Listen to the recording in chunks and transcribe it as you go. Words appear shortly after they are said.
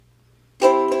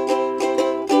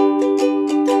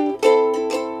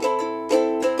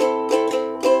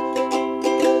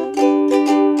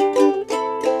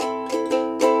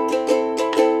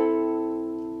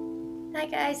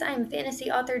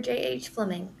author J.H.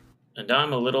 Fleming. And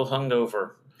I'm a little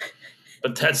hungover.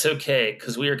 But that's okay,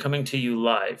 because we are coming to you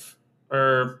live.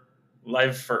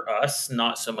 Live for us,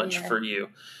 not so much for you.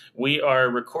 We are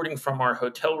recording from our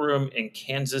hotel room in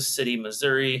Kansas City,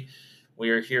 Missouri. We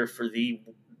are here for the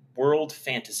World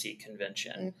Fantasy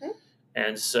Convention. Mm-hmm.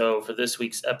 And so for this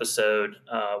week's episode,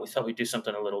 we thought we'd do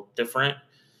something a little different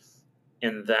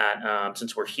in that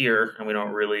since we're here and we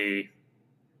don't really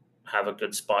have a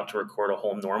good spot to record a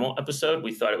whole normal episode,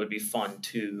 we thought it would be fun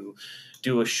to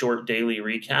do a short daily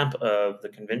recap of the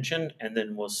convention, and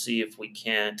then we'll see if we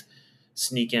can't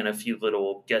sneak in a few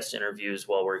little guest interviews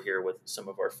while we're here with some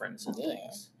of our friends and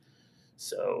things.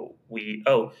 So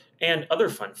and other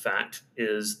fun fact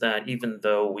is that even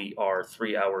though we are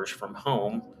 3 hours from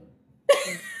home,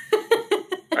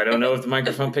 I don't know if the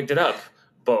microphone picked it up,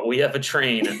 but we have a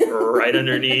train right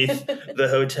underneath the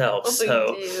hotel.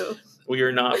 So we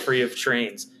are not free of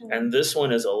trains. And this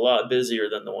one is a lot busier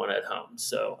than the one at home.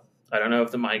 So I don't know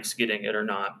if the mic's getting it or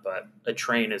not, but a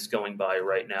train is going by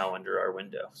right now under our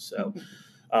window. So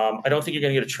I don't think you're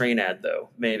going to get a train ad, though.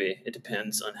 Maybe. It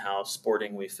depends on how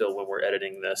sporting we feel when we're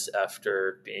editing this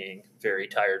after being very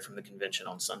tired from the convention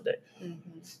on Sunday.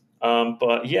 Mm-hmm.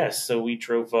 But yes, so we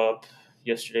drove up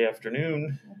yesterday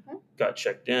afternoon, got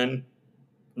checked in.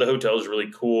 The hotel is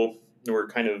really cool. We're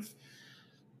kind of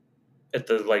at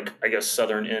the,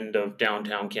 southern end of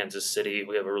downtown Kansas City.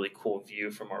 We have a really cool view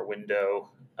from our window.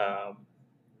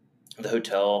 The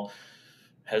hotel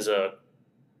has a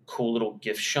cool little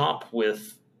gift shop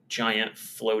with giant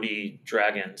floaty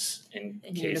dragons and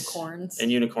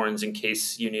unicorns in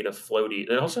case you need a floaty.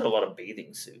 They also had a lot of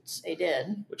bathing suits. They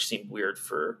did. Which seemed weird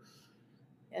for...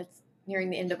 It's nearing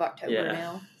the end of October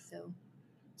now, so...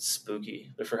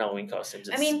 Spooky. They're for Halloween costumes.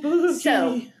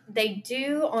 So they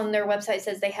do on their website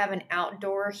says they have an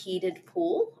outdoor heated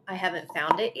pool. I haven't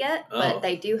found it yet, but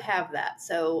they do have that.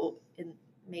 So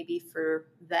maybe for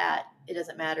that, it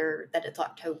doesn't matter that it's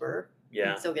October. Yeah.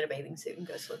 You can still get a bathing suit and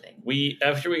go swimming.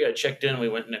 After we got checked in, we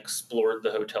went and explored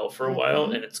the hotel for a while,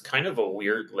 and it's kind of a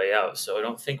weird layout. So I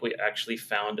don't think we actually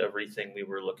found everything we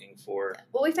were looking for.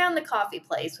 Well, we found the coffee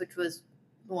place, which was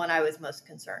the one I was most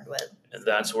concerned with. And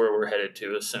that's where we're headed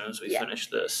to as soon as we finish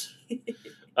this.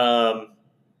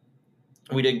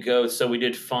 We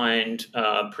did find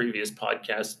previous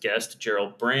podcast guest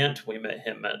Gerald Brandt. We met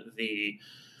him at the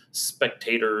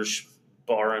Spectators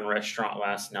Bar and Restaurant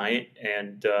last night,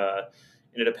 and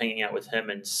ended up hanging out with him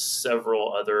and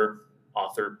several other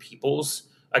author peoples.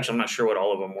 Actually, I'm not sure what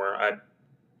all of them were.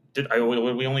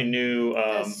 We only knew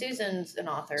Susan's an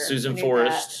author. Susan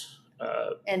Forrest.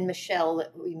 And Michelle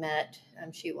that we met,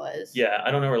 she was. Yeah, I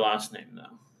don't know her last name,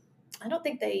 though. I don't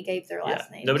think they gave their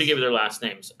last names. Nobody gave their last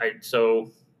names.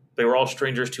 So they were all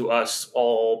strangers to us,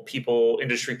 all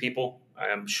industry people.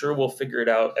 I'm sure we'll figure it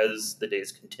out as the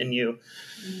days continue.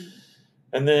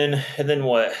 And then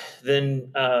what?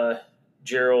 Then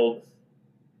Gerald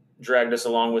dragged us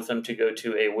along with him to go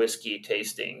to a whiskey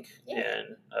tasting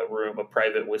in a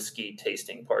private whiskey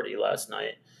tasting party last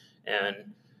night.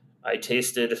 And I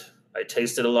tasted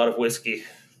a lot of whiskey.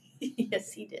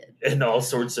 Yes, he did. In all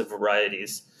sorts of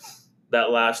varieties.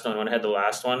 That last one, when I had the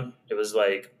last one, it was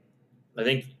I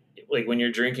think when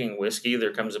you're drinking whiskey,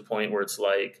 there comes a point where it's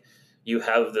you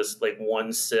have this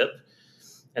one sip,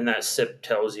 and that sip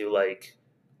tells you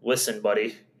listen,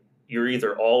 buddy, you're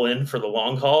either all in for the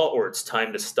long haul or it's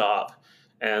time to stop.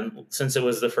 And since it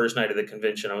was the first night of the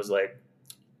convention, I was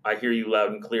I hear you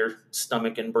loud and clear,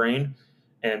 stomach and brain.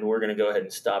 And we're going to go ahead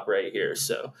and stop right here.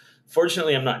 So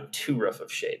fortunately, I'm not in too rough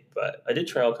of shape, but I did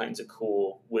try all kinds of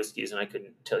cool whiskeys, and I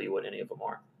couldn't tell you what any of them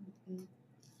are. Mm-hmm.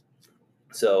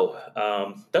 So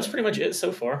that's pretty much it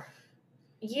so far.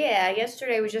 Yeah,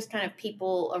 yesterday was just kind of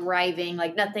people arriving.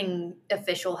 Nothing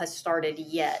official has started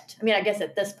yet. I mean, I guess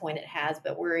at this point it has,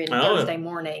 but we're in Thursday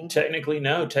morning. Technically,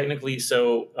 no.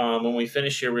 So when we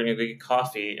finish here, we're going to go get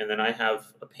coffee, and then I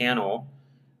have a panel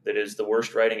that is the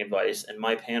worst writing advice, and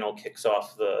my panel kicks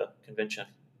off the convention.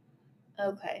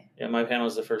 Okay. Yeah, my panel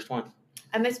is the first one.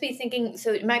 I must be thinking,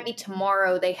 so it might be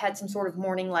tomorrow. They had some sort of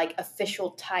morning,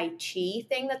 official Tai Chi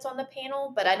thing that's on the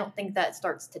panel, but I don't think that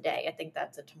starts today. I think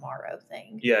that's a tomorrow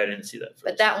thing. Yeah, I didn't see that first.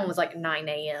 But that one was 9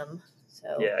 a.m.,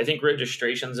 so. Yeah, I think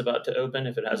registration's about to open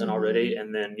if it hasn't already,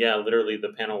 and then, literally the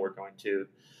panel we're going to,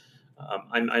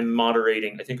 I'm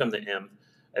moderating, I think I'm the M.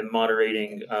 I'm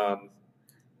moderating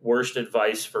worst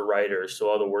advice for writers, so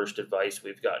all the worst advice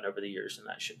we've gotten over the years, and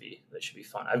that should be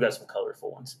fun. I've got some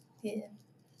colorful ones.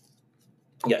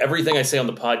 Yeah, everything I say on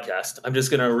the podcast, I'm just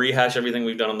going to rehash everything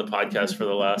we've done on the podcast for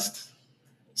the last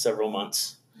several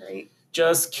months. Right.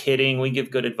 Just kidding. We give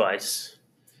good advice.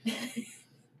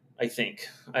 I think.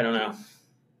 I don't know.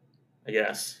 I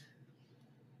guess.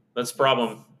 That's the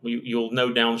problem. You'll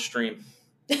know downstream.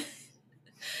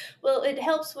 Well, it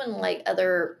helps when like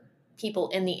other people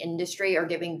in the industry are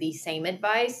giving the same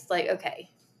advice. Like,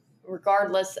 okay,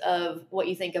 regardless of what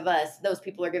you think of us, those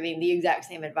people are giving the exact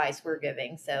same advice we're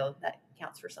giving. So that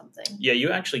counts for something. Yeah,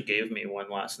 you actually gave me one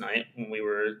last night when we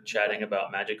were chatting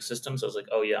about magic systems. I was like,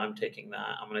 oh yeah, I'm taking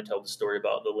that. I'm going to tell the story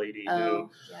about the lady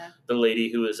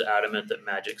who was adamant that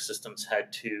magic systems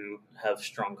had to have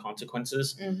strong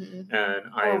consequences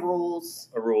or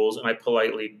rules. And I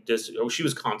politely she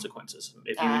was consequences.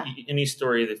 If any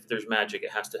story, if there's magic, it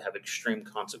has to have extreme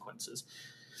consequences.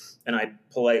 And I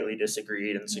politely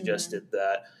disagreed and suggested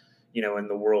that, in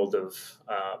the world of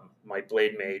my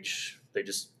Blade Mage, they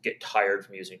just get tired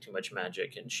from using too much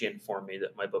magic. And she informed me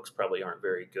that my books probably aren't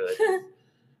very good.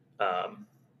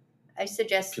 I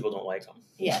suggest people don't like them.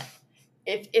 Yeah.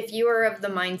 If you are of the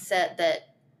mindset that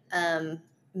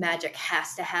magic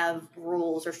has to have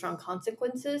rules or strong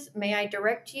consequences, may I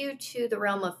direct you to the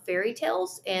realm of fairy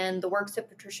tales and the works of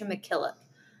Patricia McKillop,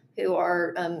 who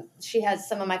are, she has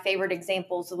some of my favorite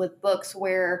examples with books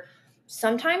where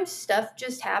sometimes stuff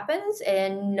just happens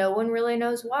and no one really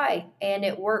knows why. And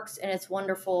it works and it's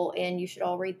wonderful and you should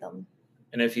all read them.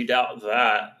 And if you doubt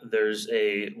that, there's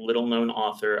a little-known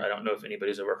author. I don't know if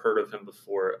anybody's ever heard of him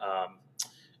before.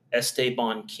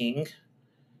 Esteban King.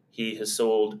 He has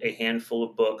sold a handful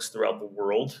of books throughout the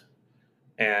world,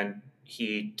 and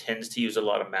he tends to use a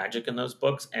lot of magic in those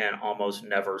books and almost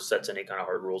never sets any kind of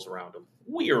hard rules around them.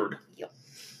 Weird. Yep.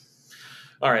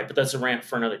 All right, but that's a rant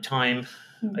for another time.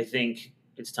 I think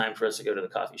it's time for us to go to the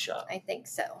coffee shop. I think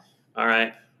so. All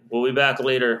right. We'll be back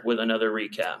later with another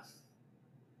recap.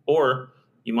 Or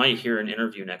you might hear an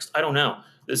interview next. I don't know.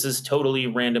 This is totally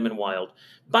random and wild.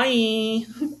 Bye!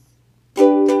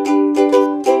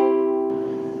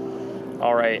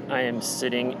 All right. I am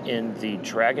sitting in the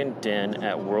Dragon Den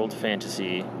at World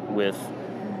Fantasy with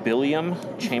Billiam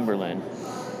Chamberlain.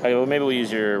 Maybe we'll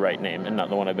use your right name and not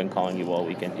the one I've been calling you all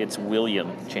weekend. It's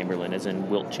William Chamberlain, as in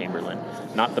Wilt Chamberlain,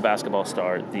 not the basketball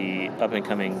star, the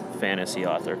up-and-coming fantasy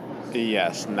author.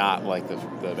 Yes, not like the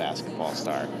basketball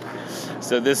star.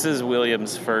 So this is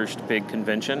William's first big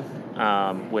convention,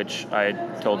 which I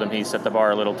told him he set the bar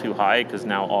a little too high because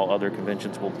now all other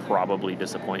conventions will probably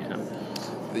disappoint him.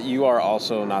 You are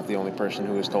also not the only person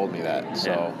who has told me that,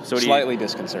 so slightly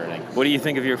disconcerting. What do you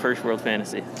think of your first World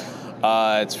Fantasy?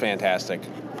 It's fantastic.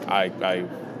 I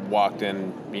walked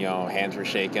in, hands were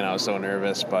shaking. I was so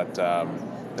nervous, but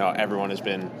no, everyone has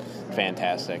been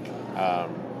fantastic.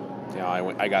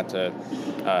 I got to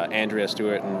Andrea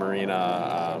Stewart and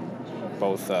Marina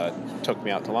both took me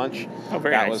out to lunch. Oh,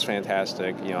 very nice. That was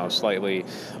fantastic. Slightly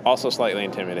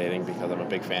intimidating because I'm a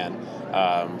big fan.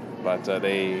 But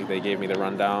they gave me the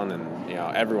rundown, and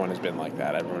everyone has been like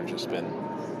that. Everyone's just been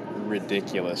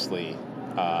ridiculously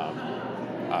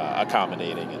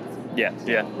accommodating and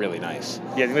really nice.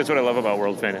 Yeah, I think that's what I love about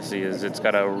World Fantasy is it's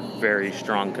got a very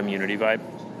strong community vibe,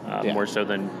 more so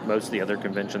than most of the other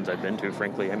conventions I've been to,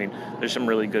 frankly. I mean, there's some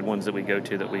really good ones that we go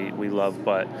to that we love,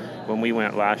 but when we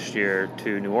went last year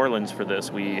to New Orleans for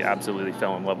this, we absolutely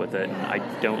fell in love with it, and I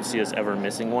don't see us ever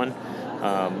missing one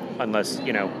unless,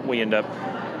 we end up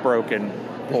broke and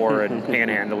poor and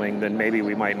panhandling, then maybe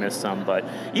we might miss some, but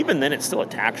even then it's still a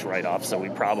tax write-off, so we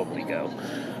probably go.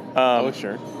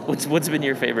 Sure. What's been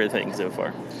your favorite thing so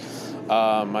far?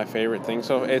 My favorite thing,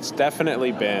 so it's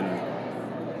definitely been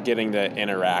getting to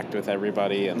interact with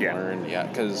everybody and learn. Yeah,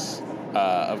 because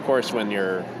of course when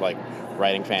you're like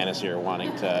writing fantasy or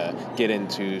wanting to get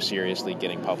into seriously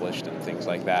getting published and things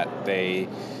like that, they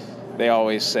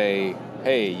always say,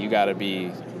 hey, you got to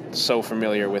be so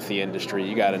familiar with the industry.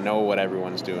 You got to know what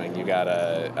everyone's doing. You got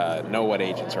to know what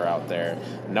agents are out there,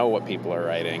 know what people are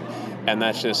writing, and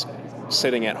that's just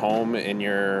sitting at home in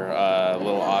your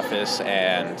little office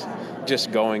and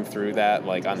just going through that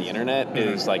like on the internet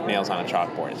is like nails on a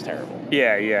chalkboard. It's terrible.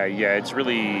 Yeah.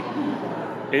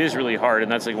 It is really hard,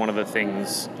 and that's like one of the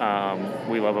things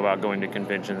we love about going to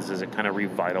conventions is it kind of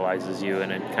revitalizes you,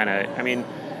 and it kind of, I mean,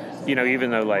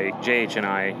 even though like JH and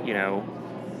I,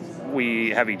 we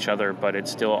have each other, but it's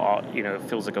still, it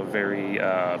feels like a very,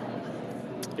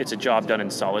 it's a job done in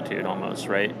solitude almost,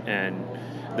 right? And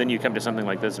then you come to something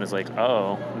like this and it's like,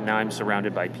 oh, now I'm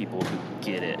surrounded by people who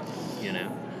get it,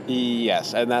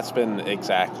 Yes, and that's been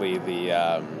exactly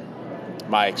the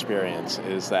my experience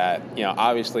is that,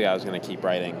 obviously I was going to keep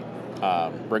writing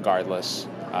regardless,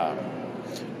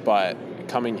 but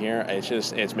coming here,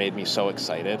 it's made me so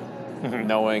excited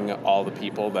knowing all the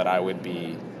people that I would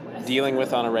be dealing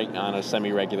with on a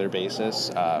semi-regular basis,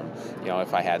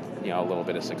 if I had, a little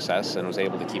bit of success and was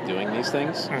able to keep doing these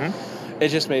things. it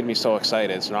just made me so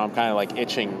excited. So now I'm kind of like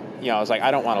itching. I was like,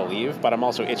 I don't want to leave, but I'm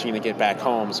also itching to get back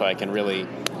home so I can really,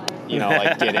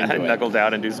 like get into it. Knuckle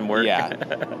down and do some work. Yeah.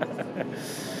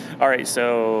 All right,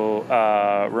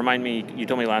 so remind me, you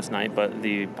told me last night, but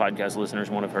the podcast listeners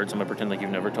won't have heard, so I'm going to pretend like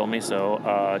you've never told me. So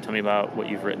tell me about what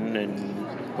you've written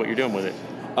and what you're doing with it.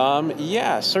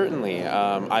 Yeah, certainly.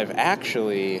 I've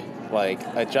actually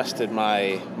adjusted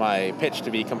my pitch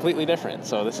to be completely different.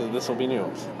 So this will be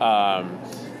new.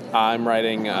 I'm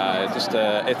writing it's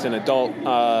an adult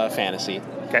fantasy.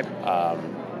 Okay.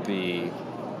 The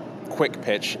quick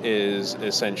pitch is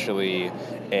essentially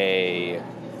a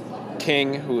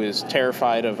king who is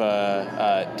terrified of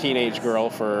a teenage girl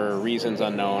for reasons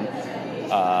unknown,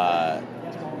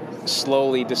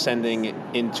 slowly descending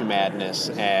into madness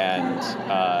and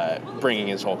bringing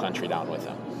his whole country down with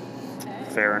him.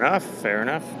 Fair enough.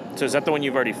 So is that the one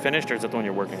you've already finished, or is that the one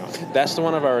you're working on? That's the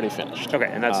one I've already finished. Okay,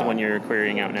 and that's the one you're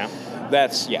querying out now?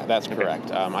 That's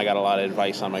correct. I got a lot of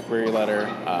advice on my query letter,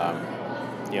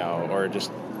 or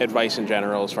just advice in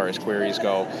general as far as queries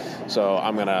go. So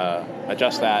I'm going to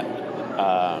adjust that,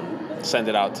 send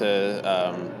it out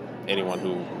to anyone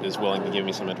who is willing to give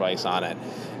me some advice on it,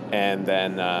 and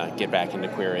then get back into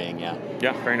querying,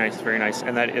 Yeah, very nice.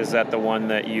 And is that the one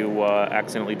that you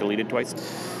accidentally deleted twice?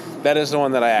 That is the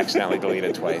one that I accidentally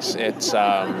deleted twice. It's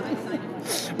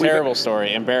terrible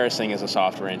story. Embarrassing as a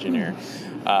software engineer.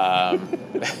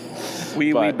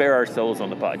 We bear ourselves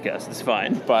on the podcast. It's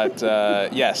fine. But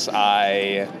yes,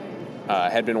 I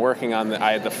had been working on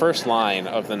I had the first line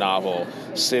of the novel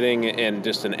sitting in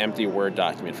just an empty Word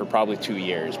document for probably 2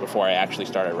 years before I actually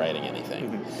started writing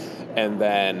anything. Mm-hmm. And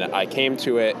then I came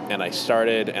to it and I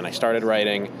started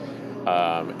writing,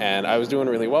 and I was doing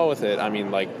really well with it. I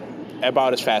mean,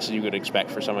 about as fast as you would expect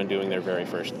for someone doing their very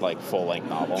first full-length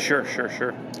novel. Sure.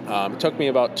 It took me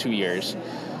about 2 years,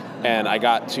 and I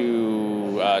got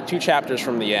to 2 chapters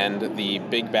from the end. The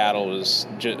big battle was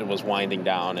winding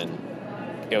down, and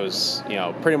it was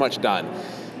pretty much done.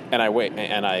 And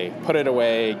I put it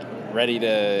away, ready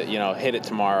to hit it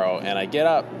tomorrow. And I get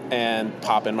up and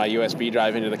pop in my USB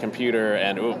drive into the computer,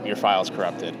 and your file's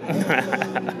corrupted.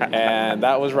 And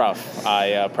that was rough.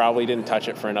 I probably didn't touch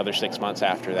it for another 6 months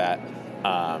after that.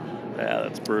 Yeah,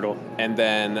 that's brutal. And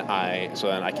then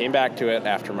I came back to it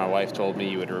after my wife told me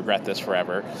you would regret this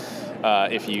forever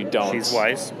if you don't. She's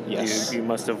wise. Yes. You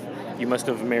must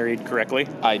have married correctly.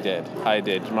 I did.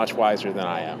 Much wiser than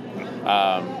I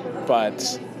am.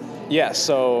 But yeah,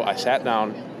 so I sat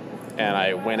down and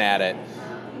I went at it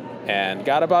and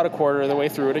got about a quarter of the way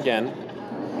through it again.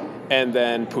 And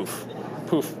then poof,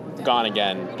 gone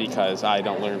again because I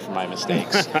don't learn from my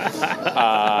mistakes.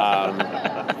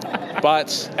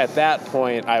 But at that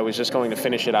point, I was just going to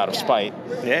finish it out of spite.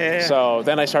 Yeah. So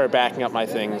then I started backing up my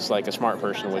things like a smart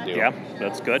person would do. Yeah,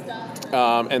 that's good.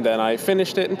 And then I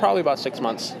finished it in probably about 6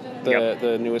 months,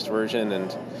 the newest version.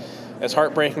 And as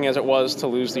heartbreaking as it was to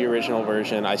lose the original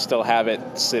version, I still have it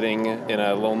sitting in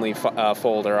a lonely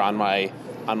folder on my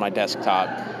desktop,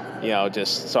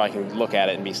 just so I can look at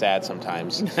it and be sad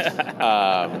sometimes.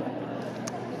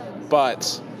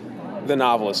 But the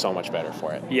novel is so much better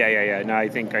for it. Yeah. No, I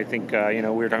think we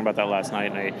were talking about that last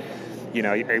night, and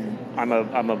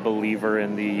I'm a believer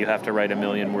in you have to write 1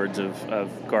 million words of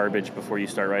garbage before you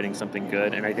start writing something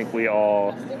good, and I think we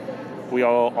all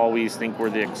always think we're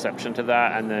the exception to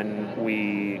that, and then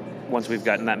once we've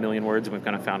gotten that 1 million words and we've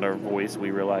kind of found our voice, we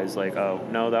realize oh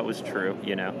no, that was true,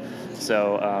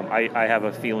 So I have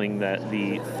a feeling that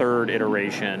the third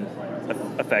iteration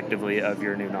effectively of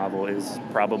your new novel is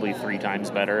probably 3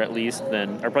 times better at least or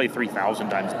probably 3,000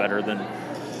 times better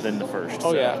than the first.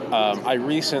 Oh, so. Yeah. I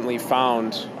recently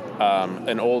found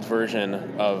an old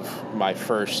version of my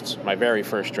very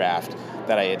first draft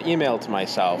that I had emailed to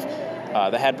myself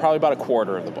that had probably about a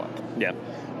quarter of the book. Yeah.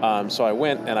 So I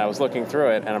went and I was looking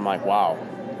through it and I'm like, wow,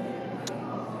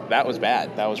 that was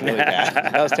bad. That was really bad.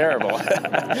 That was terrible.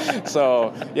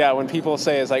 So, yeah, when people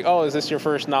say it's oh, is this your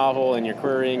first novel and you're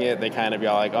querying it, they kind of be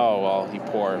like, oh, well, you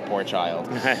poor child.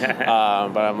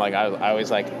 But I'm like, I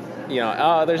always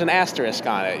oh, there's an asterisk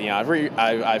on it.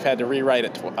 I've had to rewrite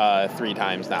it 3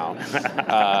 times now.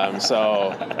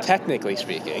 So, technically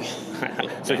speaking.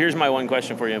 So here's my one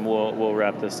question for you, and we'll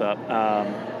wrap this up.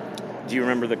 Do you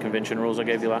remember the convention rules I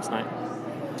gave you last night?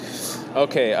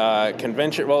 Okay,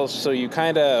 convention. Well, so you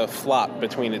kind of flop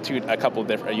between a couple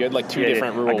different. You had 2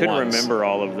 different rule ones. I couldn't remember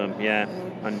all of them. Yeah,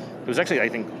 it was actually I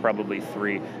think probably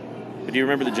 3. But do you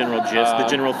remember the general gist, the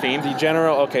general theme? The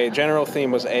general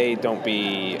theme was don't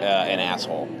be an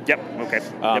asshole. Yep. Okay.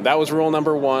 That was rule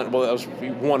number 1. Well, that was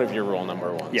one of your rule number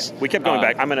 1s. Yeah, we kept going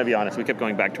back. I'm going to be honest. We kept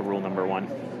going back to rule number 1.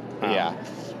 Yeah.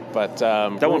 But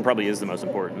that one probably is the most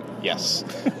important. Yes.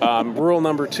 Rule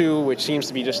number 2, which seems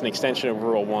to be just an extension of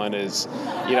rule 1, is,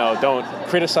 don't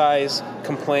criticize,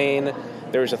 complain.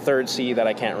 There was a third C that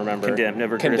I can't remember. Condemn.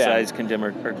 Never criticize, condemn,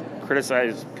 or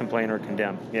criticize, complain, or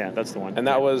condemn. Yeah, that's the one. And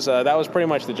that was pretty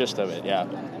much the gist of it. Yeah.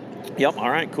 Yep. All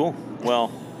right. Cool.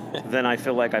 Well, then I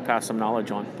feel like I passed some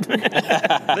knowledge on.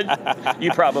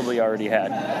 You probably already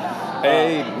had.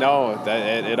 Hey, no,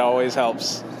 it always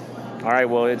helps. All right.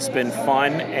 Well, it's been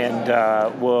fun,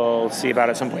 and we'll see about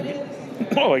it at some point.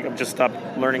 Oh, I've just stopped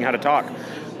learning how to talk.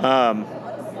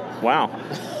 Wow.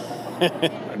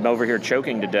 I'm over here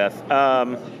choking to death.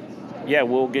 Yeah,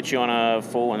 we'll get you on a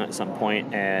full one at some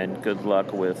point, and good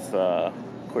luck with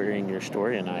querying your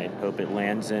story, and I hope it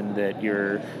lands in that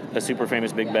you're a super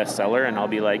famous big bestseller, and I'll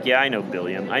be like, yeah, I know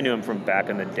Billiam. I knew him from back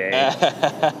in the day.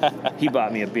 He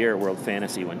bought me a beer at World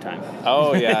Fantasy one time.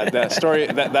 Oh, yeah, that story,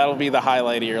 that'll be the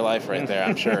highlight of your life right there,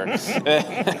 I'm sure. All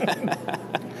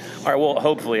right, well,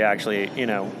 hopefully, actually,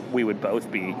 we would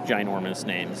both be ginormous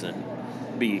names and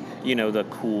be, the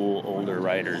cool older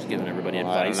writers giving everybody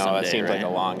advice. I don't know, someday, that seems right? like a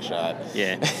long shot.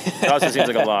 Yeah. It also seems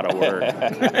like a lot of work.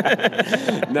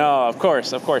 No, of course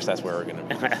that's where we're going to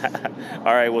be. All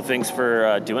right, well, thanks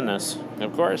for doing this.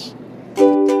 Of course.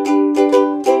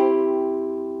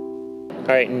 All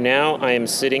right, now I am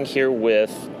sitting here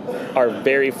with our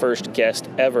very first guest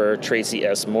ever, Tracy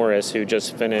S. Morris, who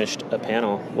just finished a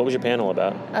panel. What was your panel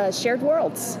about? Shared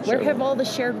worlds. Where have all the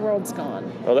shared worlds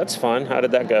gone? Oh, that's fun. How did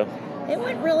that go? It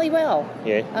went really well.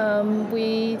 Yeah.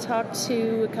 We talked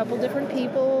to a couple different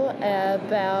people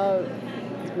about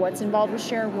what's involved with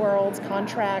shared worlds,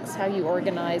 contracts, how you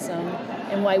organize them,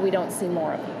 and why we don't see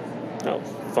more of them. Oh,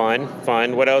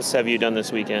 fun. What else have you done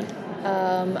this weekend?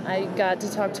 I got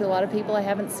to talk to a lot of people I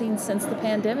haven't seen since the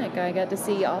pandemic. I got to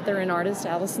see author and artist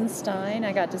Allison Stein.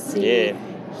 I got to see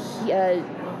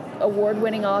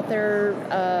award-winning author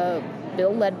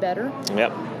Bill Ledbetter.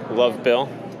 Yep. Love Bill.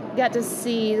 Got to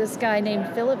see this guy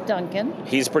named Philip Duncan.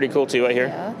 He's pretty cool too, I hear.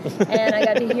 Yeah. And I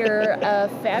got to hear a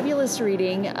fabulous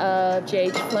reading of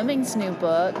J.H. Fleming's new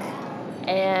book,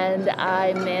 and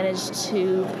I managed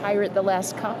to pirate the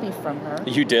last copy from her.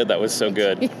 You did. That was so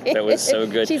good. That was so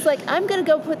good. She's like, I'm going to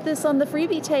go put this on the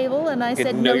freebie table. And I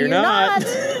said, no, you're not.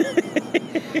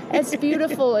 It's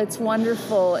beautiful. It's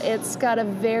wonderful. It's got a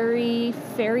very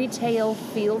fairy tale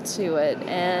feel to it.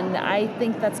 And I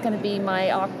think that's going to be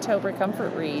my October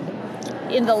comfort read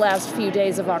in the last few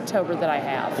days of October that I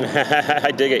have.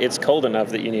 I dig it. It's cold enough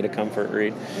that you need a comfort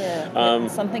read. Yeah.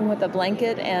 Something with a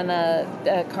blanket and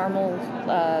a caramel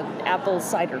apple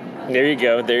cider. There you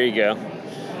go.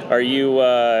 Are you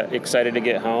excited to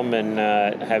get home and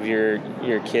have your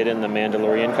kid in the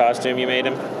Mandalorian costume you made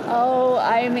him? Oh,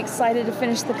 I am excited to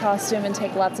finish the costume and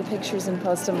take lots of pictures and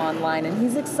post them online, and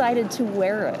he's excited to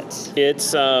wear it.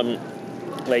 It's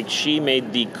she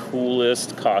made the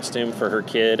coolest costume for her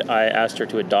kid. I asked her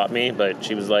to adopt me, but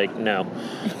she was like, no.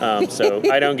 So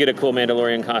I don't get a cool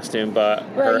Mandalorian costume, but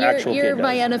her actual kid You're does.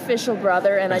 my unofficial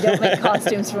brother, and I don't make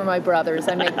costumes for my brothers.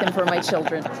 I make them for my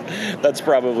children. That's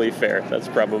probably fair.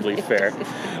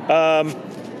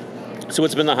 So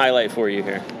what's been the highlight for you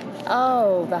here?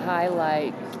 Oh, the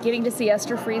highlight. Getting to see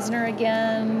Esther Friesner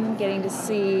again, getting to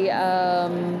see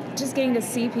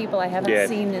people I haven't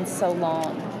seen in so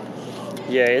long.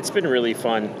 Yeah, it's been really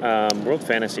fun. World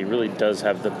Fantasy really does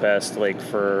have the best, I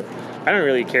don't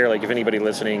really care, if anybody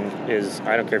listening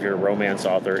I don't care if you're a romance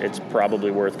author, it's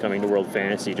probably worth coming to World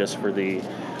Fantasy just for the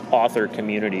author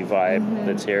community vibe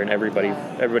that's here, and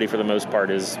everybody for the most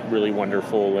part is really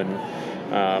wonderful,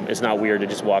 and it's not weird to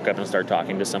just walk up and start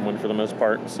talking to someone for the most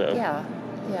part, so. Yeah,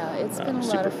 it's been a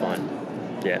lot of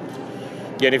fun. Yeah.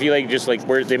 Yeah, and if you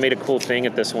where they made a cool thing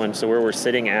at this one, so where we're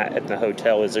sitting at the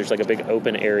hotel is there's a big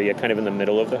open area kind of in the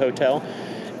middle of the hotel,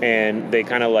 and they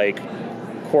kind of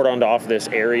cordoned off this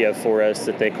area for us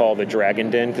that they call the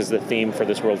Dragon Den, because the theme for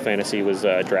this World Fantasy was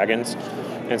dragons,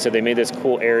 and so they made this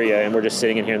cool area, and we're just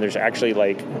sitting in here, and there's actually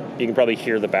you can probably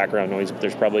hear the background noise, but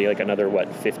there's probably another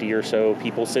 50 or so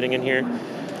people sitting in here,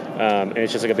 and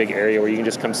it's just a big area where you can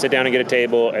just come sit down and get a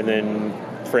table, and then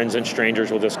friends and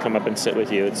strangers will just come up and sit with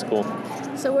you. It's cool.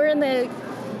 So we're in the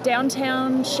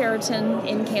downtown Sheraton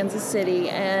in Kansas City,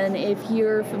 and if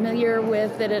you're familiar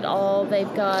with it at all,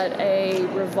 they've got a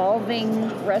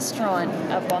revolving restaurant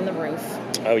up on the roof.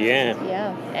 Oh, yeah.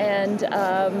 Yeah, and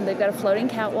they've got a floating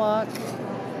catwalk,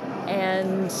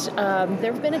 and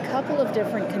there have been a couple of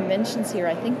different conventions here.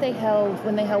 I think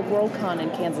when they held WorldCon in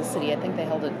Kansas City, I think they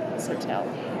held it at this hotel.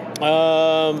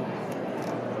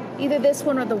 Either this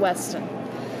one or the Westin.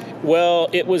 Well,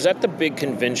 it was at the big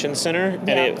convention center, and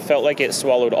it felt like it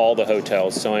swallowed all the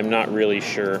hotels, so I'm not really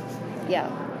sure. Yeah.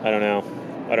 I don't know.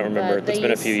 I don't remember. It's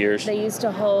been a few years. They used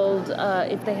to hold,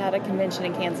 if they had a convention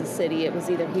in Kansas City, it was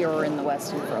either here or in the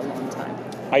Westin for a long time.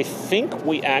 I think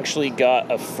we actually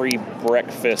got a free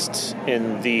breakfast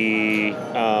in the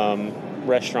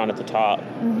restaurant at the top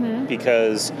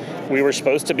because we were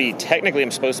supposed to be, technically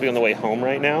I'm supposed to be on the way home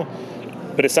right now,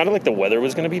 but it sounded like the weather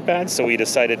was going to be bad, so we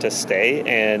decided to stay.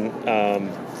 And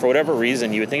for whatever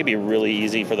reason, you would think it'd be really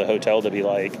easy for the hotel to be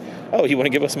like, oh, you want to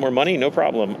give us more money? No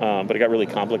problem. But it got really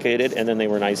complicated, and then they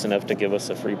were nice enough to give us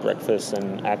a free breakfast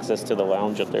and access to the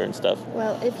lounge up there and stuff.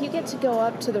 Well, if you get to go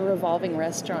up to the revolving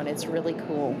restaurant, it's really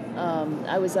cool.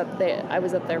 I was up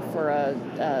there for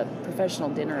a professional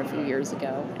dinner a few years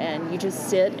ago, and you just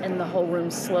sit and the whole room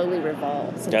slowly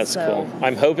revolves. That's cool.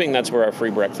 I'm hoping that's where our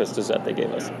free breakfast is that they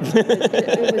gave us.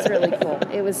 It was really cool.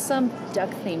 It was some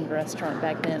duck-themed restaurant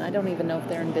back then. I don't even know if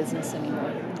they're in business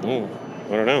anymore.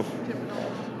 I don't know.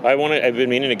 I've been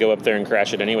meaning to go up there and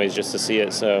crash it anyways just to see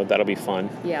it, so that'll be fun.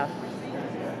 Yeah.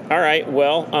 All right.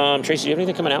 Well, Tracy, do you have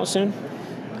anything coming out soon?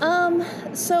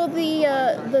 So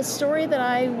the story that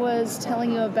I was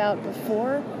telling you about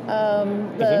before,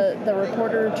 the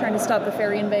reporter trying to stop the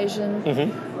fairy invasion,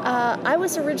 I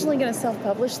was originally going to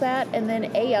self-publish that, and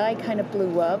then AI kind of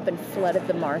blew up and flooded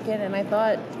the market, and I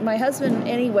thought, my husband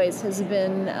anyways has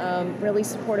been really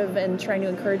supportive and trying to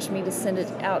encourage me to send it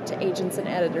out to agents and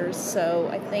editors, so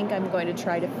I think I'm going to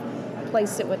try to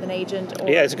place it with an agent or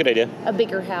it's a good idea. A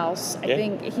bigger house. I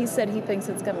think he said he thinks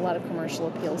it's got a lot of commercial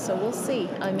appeal, so we'll see.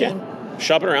 I mean,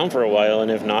 shop it around for a while, and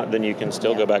if not, then you can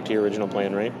still go back to your original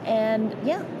plan, right? And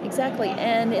yeah, exactly.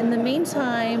 And in the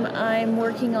meantime, I'm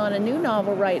working on a new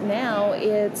novel right now.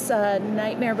 It's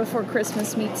Nightmare Before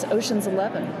Christmas meets Ocean's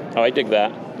 11. Oh, I dig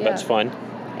that. Yeah. That's fun.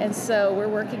 And so we're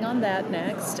working on that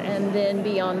next. And then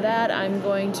beyond that, I'm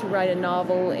going to write a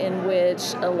novel in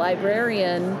which a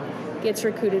librarian gets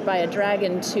recruited by a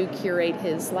dragon to curate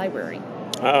his library.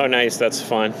 Oh, nice. That's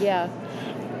fun. Yeah.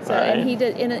 So, right. And he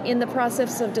did in the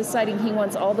process of deciding he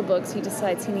wants all the books, he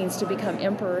decides he needs to become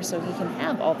emperor so he can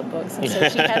have all the books, and so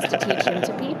she has to teach him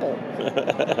to people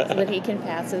so that he can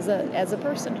pass as a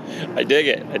person. I dig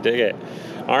it.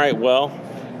 All right. Well,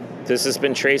 this has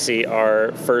been Tracy,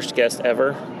 our first guest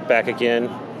ever, back again,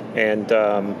 and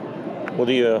we'll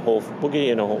get you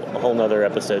in a whole nother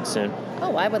episode soon.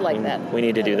 Oh, I would like that. We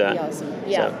need to do that. That'd be awesome.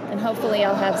 Yeah, so. And hopefully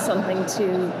I'll have something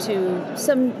to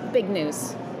some big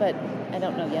news, but I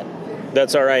don't know yet.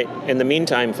 That's all right. In the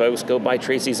meantime, folks, go buy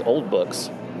Tracy's old books.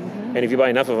 And if you buy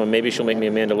enough of them, maybe she'll make me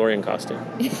a Mandalorian costume.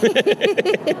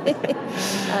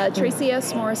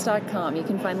 TracySMorris.com. You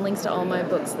can find links to all my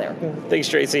books there. Thanks,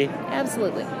 Tracy.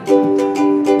 Absolutely.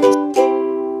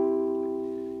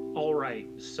 All right.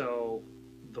 So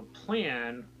the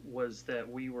plan was that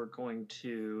we were going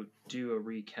to do a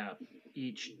recap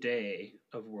each day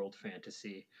of World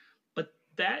Fantasy, but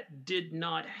that did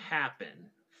not happen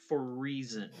for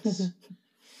reasons.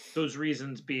 Those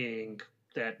reasons being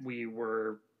that we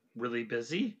were really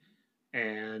busy,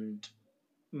 and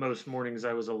most mornings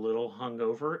I was a little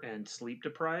hungover and sleep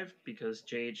deprived because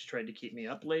JH tried to keep me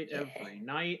up late every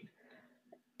night.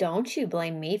 Don't you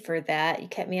blame me for that. You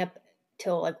kept me up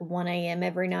till like 1 a.m.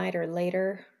 every night or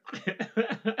later.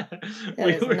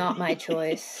 That was not my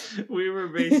choice. We were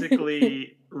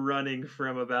basically running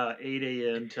from about 8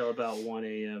 a.m. till about 1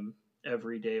 a.m.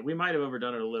 every day. We might have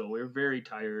overdone it a little. We were very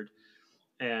tired.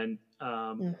 And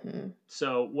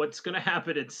so what's going to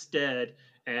happen instead,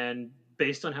 and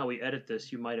based on how we edit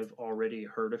this, you might have already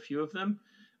heard a few of them.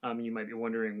 You might be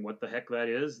wondering what the heck that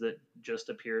is that just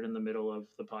appeared in the middle of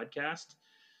the podcast.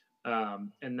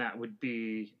 And that would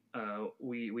be,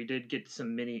 we did get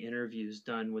some mini interviews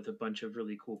done with a bunch of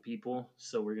really cool people.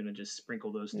 So we're going to just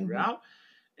sprinkle those throughout.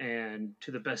 And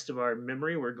to the best of our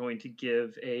memory, we're going to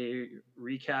give a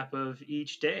recap of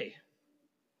each day.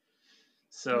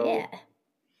 So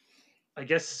I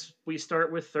guess we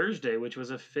start with Thursday, which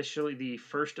was officially the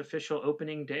first official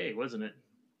opening day, wasn't it?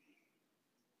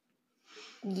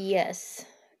 Yes.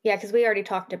 Yeah, because we already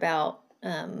talked about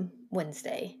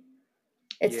Wednesday.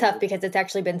 It's tough because it's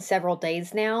actually been several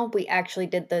days now. We actually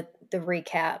did the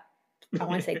recap, I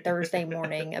want to say Thursday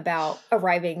morning, about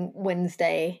arriving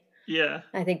Wednesday. Yeah.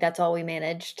 I think that's all we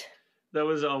managed. That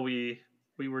was all we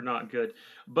were not good.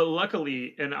 But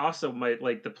luckily, and also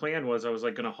the plan was I was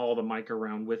going to haul the mic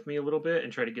around with me a little bit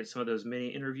and try to get some of those mini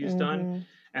interviews done.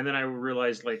 And then I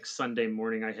realized Sunday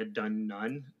morning I had done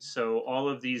none. So all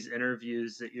of these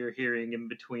interviews that you're hearing in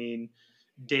between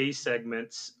day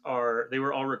segments they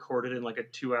were all recorded in a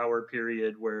 2-hour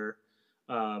period where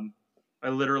I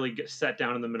literally sat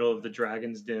down in the middle of the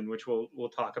Dragon's Den, which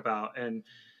we'll talk about, and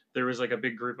there was like a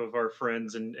big group of our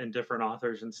friends and different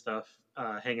authors and stuff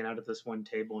hanging out at this one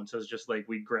table. And so it's just like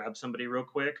we'd grab somebody real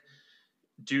quick,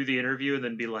 do the interview, and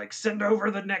then be like, send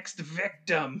over the next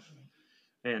victim.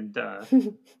 And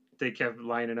they kept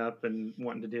lining up and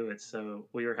wanting to do it. So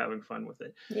we were having fun with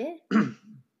it. Yeah.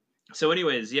 So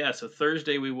anyways, yeah, so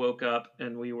Thursday we woke up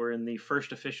and we were in the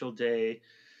first official day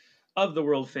of the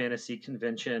World Fantasy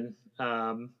Convention.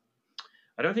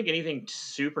 I don't think anything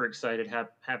super exciting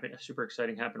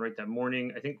happened right that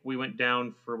morning. I think we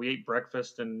ate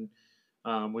breakfast and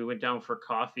we went down for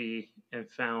coffee and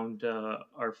found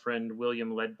our friend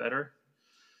William Ledbetter.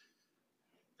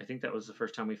 I think that was the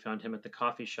first time we found him at the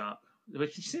coffee shop.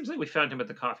 It seems like we found him at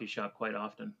the coffee shop quite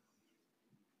often.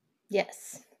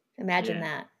 Yes. Imagine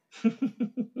that.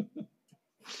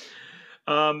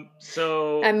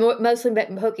 So I'm mostly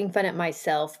poking fun at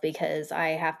myself because I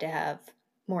have to have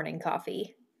morning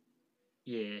coffee.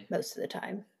 Yeah. Most of the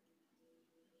time.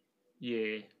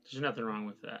 Yeah. There's nothing wrong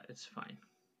with that. It's fine.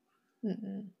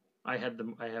 Mm-mm. I have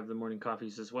the morning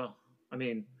coffees as well. I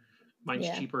mean, mine's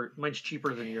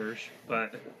cheaper than yours,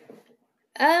 but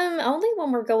only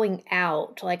when we're going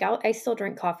out. Like I still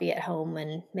drink coffee at home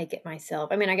and make it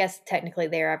myself. I mean, I guess technically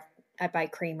I buy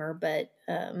creamer, but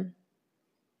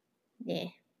yeah.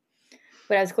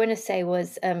 What I was going to say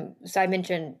was, so I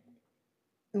mentioned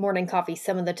morning coffee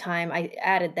some of the time. I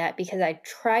added that because I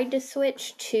tried to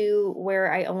switch to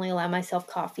where I only allow myself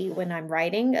coffee when I'm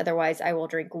writing. Otherwise, I will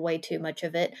drink way too much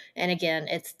of it. And again,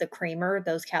 it's the creamer.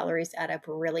 Those calories add up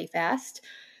really fast.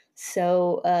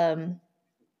 So,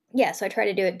 so I try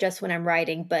to do it just when I'm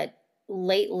writing, but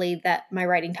lately that my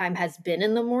writing time has been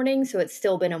in the morning, so it's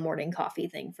still been a morning coffee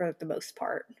thing for the most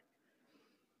part.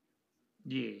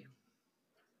 Yeah.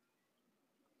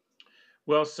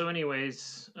 Well, so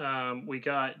anyways, we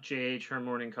got JH her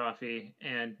morning coffee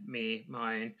and me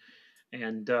mine.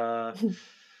 And then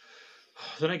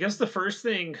I guess the first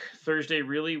thing Thursday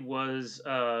really was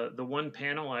the one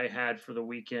panel I had for the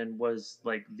weekend was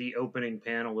like the opening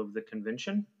panel of the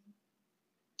convention.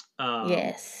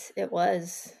 Yes, it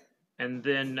was. And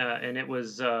then and it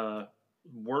was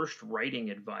worst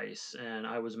writing advice, and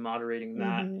I was moderating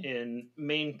that in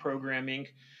main programming.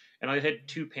 And I had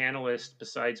two panelists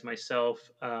besides myself.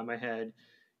 I had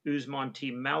Usman T.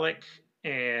 Malik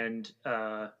and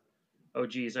I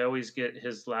always get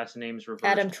his last names reversed.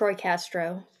 Adam Troy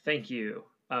Castro. Thank you.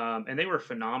 And they were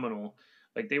phenomenal.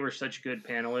 Like, they were such good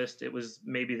panelists. It was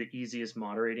maybe the easiest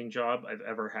moderating job I've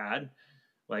ever had.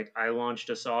 Like, I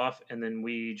launched us off, and then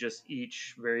we just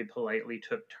each very politely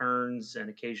took turns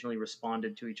and occasionally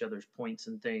responded to each other's points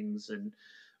and things. And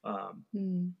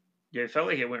yeah, it felt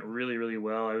like it went really, really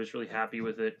well. I was really happy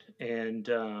with it. And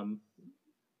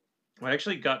I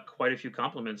actually got quite a few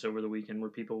compliments over the weekend where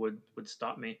people would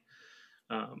stop me.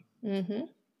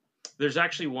 There's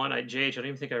actually one, JH, I don't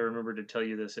even think I remember to tell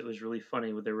you this. It was really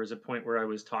funny. There was a point where I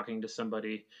was talking to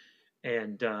somebody,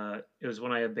 and it was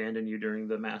when I abandoned you during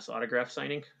the mass autograph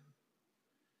signing.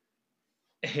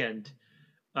 And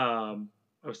I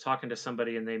was talking to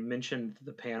somebody, and they mentioned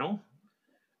the panel.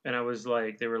 And I was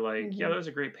like, they were like, yeah, that was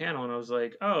a great panel. And I was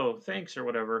like, oh, thanks or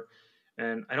whatever.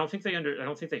 And I don't think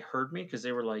they heard me, because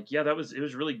they were like, yeah, it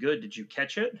was really good. Did you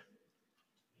catch it?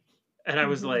 And I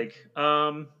was like,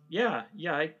 yeah,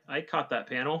 I caught that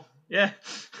panel. Yeah.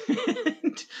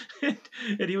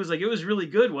 and he was like, it was really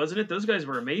good, wasn't it? Those guys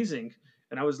were amazing.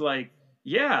 And I was like,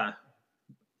 yeah,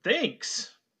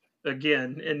 thanks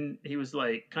again. And he was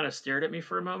like, kind of stared at me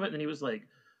for a moment. And he was like,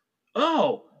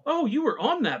 oh, you were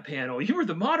on that panel. You were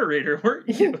the moderator, weren't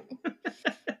you?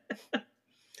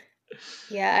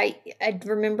 Yeah, I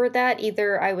remember that.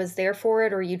 Either I was there for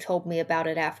it or you told me about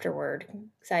it afterward.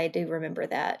 Because I do remember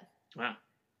that. Wow.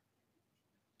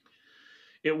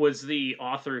 It was the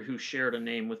author who shared a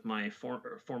name with my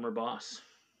former boss.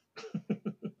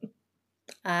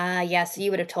 Yeah, so you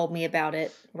would have told me about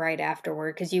it right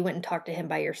afterward, because you went and talked to him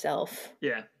by yourself.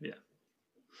 Yeah.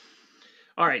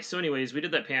 All right, so anyways, we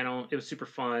did that panel. It was super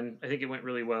fun. I think it went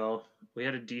really well. We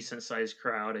had a decent-sized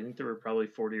crowd. I think there were probably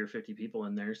 40 or 50 people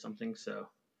in there or something, so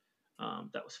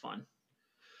that was fun.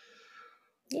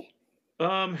 Yeah.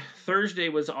 Thursday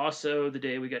was also the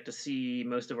day we got to see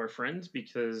most of our friends,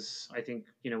 because I think,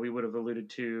 we would have alluded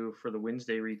to for the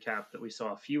Wednesday recap that we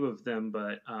saw a few of them,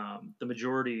 but the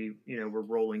majority, were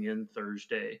rolling in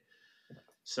Thursday.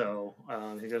 So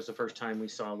I think that was the first time we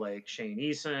saw like Shane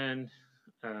Eason.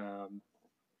 I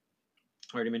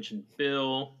already mentioned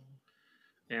Bill.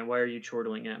 And why are you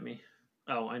chortling at me?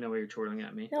 Oh, I know why you're chortling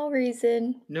at me. No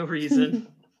reason. No reason.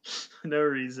 No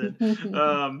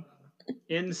reason.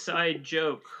 Inside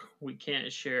joke we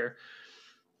can't share.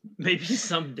 Maybe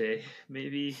someday.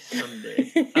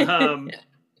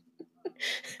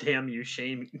 Damn you,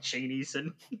 Shane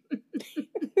Eason.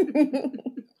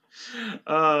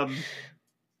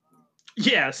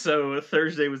 Yeah, so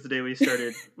Thursday was the day we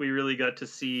started. We really got to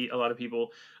see a lot of people.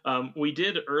 We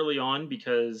did early on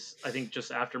because I think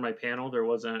just after my panel, there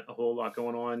wasn't a whole lot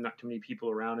going on, not too many people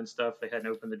around and stuff. They hadn't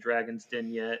opened the Dragon's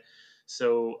Den yet.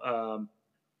 So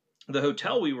the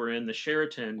hotel we were in, the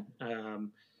Sheraton,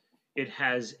 it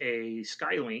has a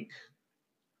Skylink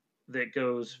that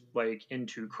goes like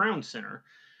into Crown Center.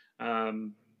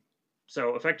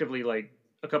 So effectively, like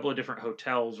a couple of different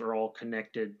hotels are all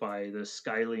connected by the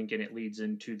Skylink, and it leads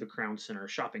into the Crown Center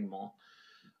shopping mall.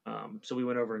 So we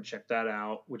went over and checked that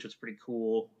out, which was pretty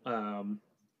cool.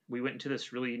 We went into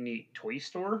this really neat toy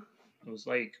store. It was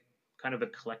like kind of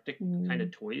eclectic kind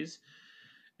of toys,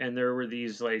 and there were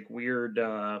these like weird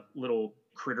little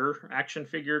critter action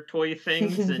figure toy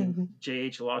things, and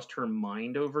JH lost her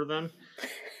mind over them.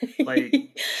 Like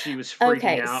she was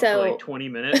freaking out for like 20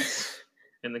 minutes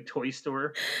in the toy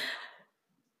store.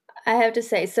 I have to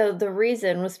say, so the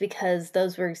reason was because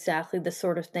those were exactly the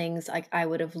sort of things like I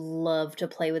would have loved to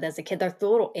play with as a kid. They're the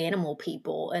little animal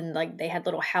people, and like they had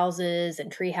little houses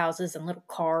and tree houses and little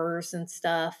cars and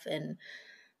stuff. And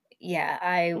yeah,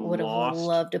 I would have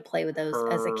loved to play with those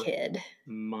as a kid.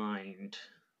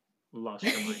 Lost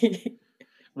her mind.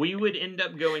 We would end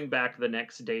up going back the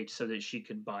next day so that she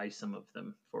could buy some of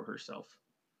them for herself.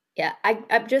 Yeah,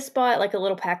 I've just bought like a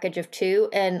little package of 2,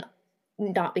 and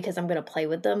not because I'm going to play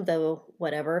with them, though,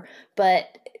 whatever.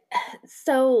 But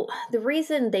so the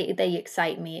reason they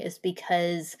excite me is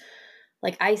because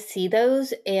like I see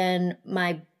those and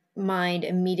my mind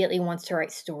immediately wants to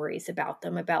write stories about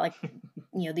them, about like,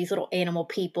 these little animal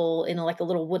people in like a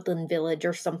little woodland village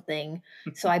or something.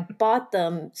 So I bought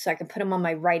them so I can put them on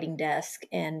my writing desk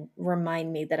and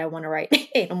remind me that I want to write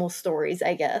animal stories,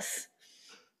 I guess.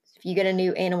 If you get a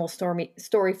new animal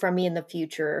story from me in the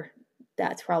future,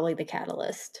 that's probably the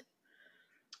catalyst.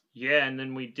 Yeah, and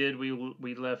then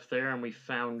we left there and we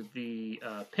found the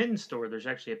pin store. There's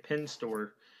actually a pin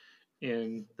store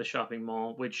in the shopping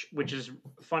mall, which is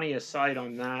funny. Aside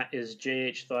on that is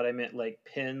JH thought I meant like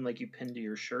pin, like you pin to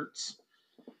your shirts,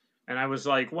 and I was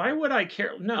like, why would I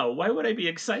care? No, why would I be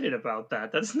excited about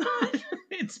that? That's not.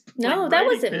 It's no, like that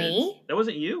wasn't pins. Me. That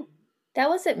wasn't you. That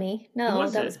wasn't me. No,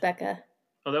 that was Becca.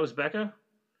 Oh, that was Becca.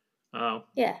 Oh,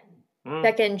 yeah.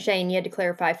 Becca and Shane. You had to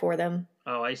clarify for them.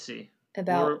 Oh, I see.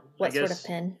 About what sort of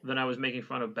pin? Then I was making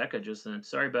fun of Becca just then.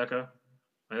 Sorry, Becca.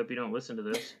 I hope you don't listen to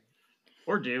this.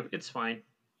 Or do. It's fine.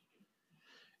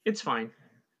 It's fine.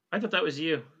 I thought that was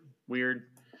you. Weird.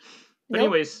 But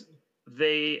anyways,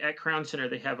 at Crown Center,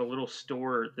 they have a little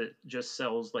store that just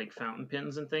sells like fountain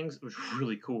pens and things. It was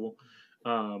really cool.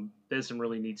 There's some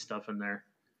really neat stuff in there.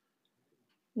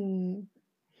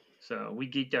 So we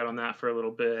geeked out on that for a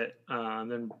little bit,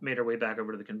 then made our way back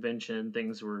over to the convention.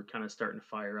 Things were kind of starting to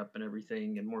fire up and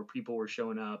everything, and more people were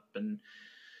showing up, and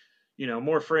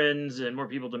more friends and more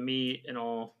people to meet and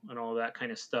all that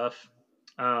kind of stuff.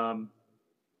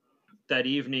 That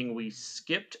evening we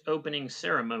skipped opening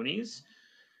ceremonies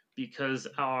because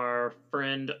our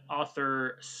friend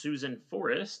author Susan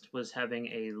Forrest was having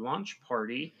a launch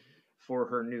party for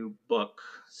her new book.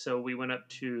 So we went up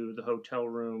to the hotel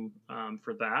room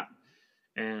for that,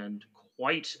 and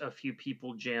quite a few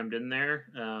people jammed in there.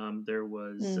 There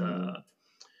was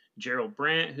Gerald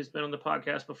Brandt, who's been on the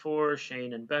podcast before.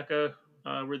 Shane and Becca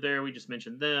were there. We just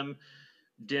mentioned them.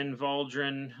 Den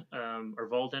Valdren, or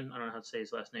Valden, I don't know how to say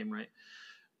his last name right.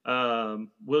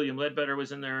 William Ledbetter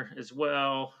was in there as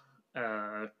well.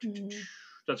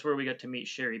 That's where we got to meet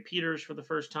Sherry Peters for the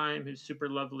first time, who's super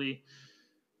lovely.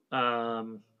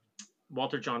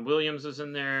 Walter John Williams was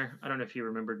in there. I don't know if he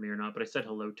remembered me or not, but I said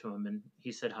hello to him and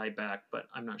he said hi back, but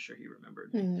I'm not sure he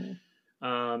remembered me.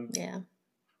 Yeah.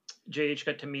 JH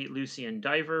got to meet Lucien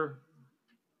Diver,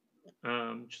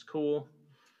 which is cool.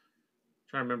 I'm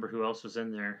trying to remember who else was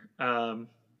in there.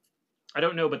 I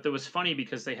don't know, but it was funny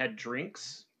because they had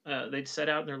drinks. They'd set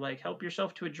out and they're like, help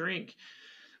yourself to a drink.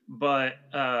 But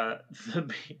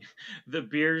the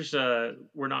beers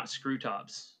were not screw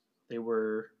tops. They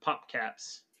were pop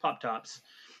tops,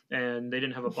 and they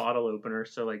didn't have a bottle opener.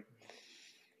 So like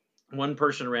one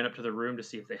person ran up to the room to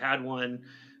see if they had one.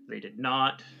 They did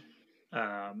not.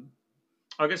 I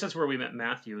guess that's where we met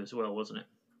Matthew as well, wasn't it?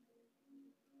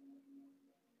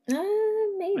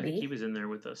 Maybe. I think he was in there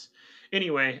with us.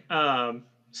 Anyway,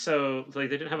 so like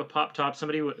they didn't have a pop top.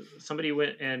 Somebody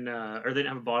went and or they didn't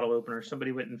have a bottle opener.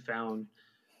 Somebody went and found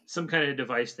some kind of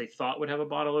device they thought would have a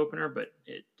bottle opener, but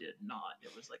it did not.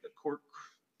 It was like a cork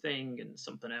thing and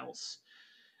something else.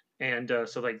 And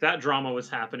so like that drama was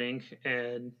happening,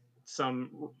 and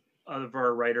some of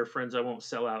our writer friends, I won't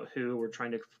sell out who, we're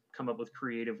trying to come up with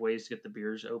creative ways to get the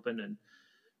beers open and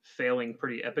failing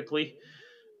pretty epically.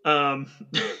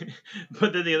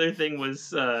 But then the other thing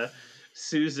was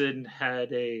Susan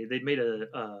they'd made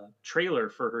a trailer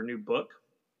for her new book.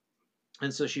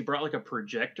 And so she brought like a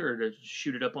projector to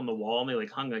shoot it up on the wall, and they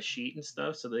like hung a sheet and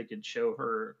stuff so they could show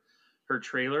her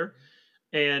trailer.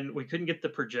 And we couldn't get the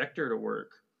projector to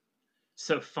work.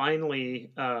 So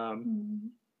finally,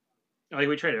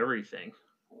 we tried everything,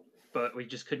 but we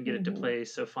just couldn't get it to play.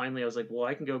 So finally I was like, well,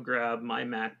 I can go grab my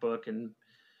MacBook and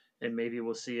maybe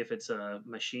we'll see if it's a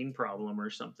machine problem or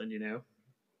something, you know?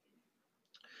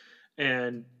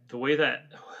 And the way that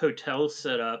hotel's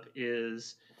set up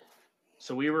is,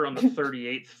 so we were on the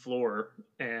 38th floor,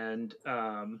 and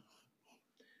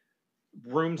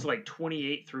rooms like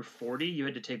 28 through 40, you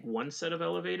had to take one set of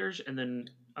elevators, and then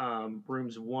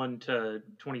rooms 1 to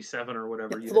 27 or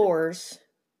whatever. Floors.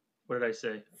 What did I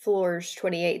say? Floors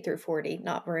 28 through 40,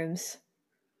 not rooms.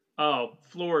 Oh,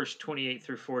 floors 28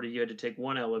 through 40, you had to take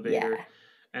one elevator. Yeah.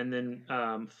 And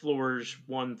then floors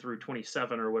 1 through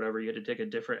 27 or whatever, you had to take a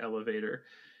different elevator.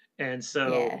 And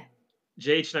so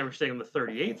JH and I were staying on the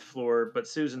 38th floor, but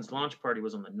Susan's launch party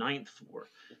was on the 9th floor.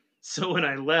 So when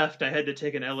I left, I had to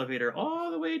take an elevator all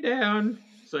the way down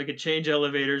so I could change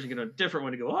elevators and get a different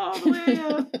one to go all the way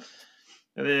up.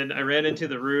 And then I ran into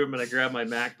the room and I grabbed my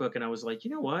MacBook and I was like,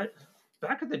 you know what?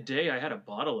 Back in the day, I had a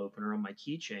bottle opener on my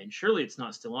keychain. Surely it's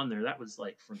not still on there. That was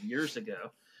like from years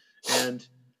ago. And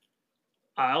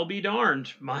I'll be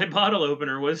darned, my bottle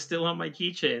opener was still on my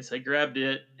keychain. So I grabbed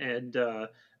it, and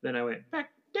then I went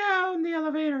back down the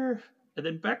elevator and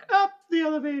then back up the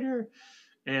elevator.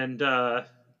 And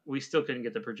we still couldn't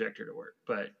get the projector to work,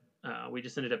 but we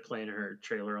just ended up playing her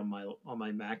trailer on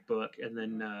my MacBook. And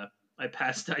then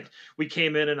we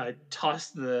came in and I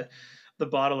tossed the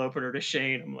bottle opener to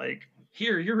Shane. I'm like,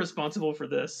 here, you're responsible for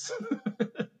this.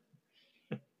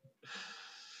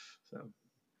 So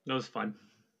that was fun.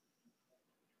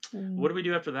 What did we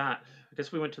do after that? I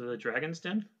guess we went to the Dragon's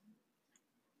Den.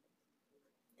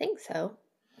 I think so.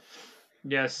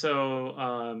 Yeah, so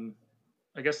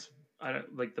I guess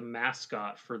like the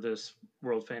mascot for this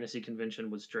World Fantasy Convention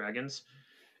was dragons.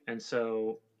 And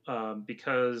so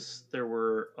because there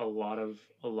were a lot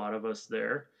of us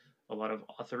there, a lot of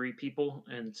author-y people,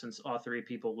 and since author-y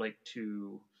people like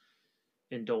to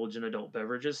indulge in adult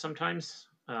beverages sometimes,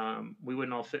 we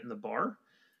wouldn't all fit in the bar.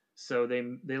 So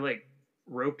they like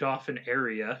roped off an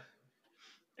area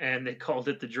and they called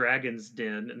it the Dragon's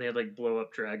Den, and they had like blow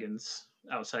up dragons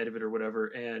outside of it or whatever,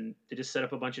 and they just set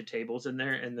up a bunch of tables in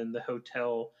there, and then the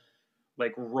hotel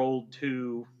like rolled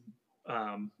 2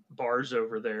 bars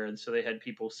over there, and so they had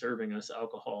people serving us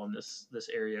alcohol in this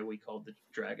area we called the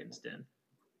Dragon's Den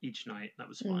each night. That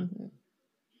was fun. Mm-hmm.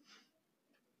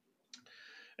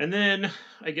 And then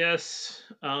I guess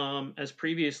as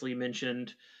previously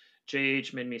mentioned,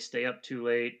 JH made me stay up too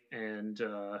late, and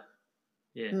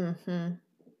yeah. Mm-hmm.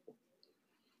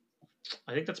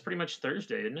 I think that's pretty much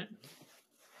Thursday, isn't it?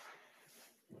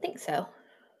 I think so. All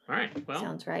right. Well,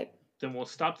 sounds right. Then we'll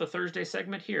stop the Thursday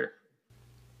segment here.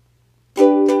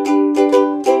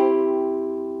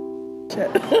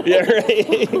 Yeah,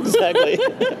 right. Exactly.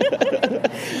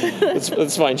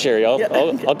 That's fine, Sherry.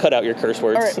 I'll cut out your curse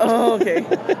words. All right. Oh, okay.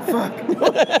 Fuck.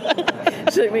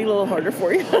 Should I make it a little harder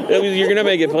for you? You're gonna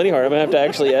make it plenty hard. I'm gonna have to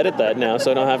actually edit that now,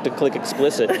 so I don't have to click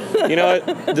explicit. You know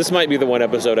what? This might be the one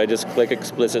episode I just click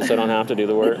explicit, so I don't have to do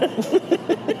the work.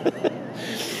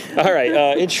 All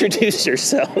right. Introduce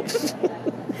yourself.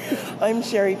 I'm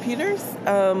Sherry Peters.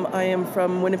 I am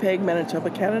from Winnipeg, Manitoba,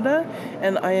 Canada,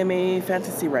 and I am a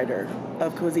fantasy writer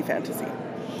of Cozy Fantasy.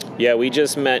 Yeah, we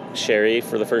just met Sherry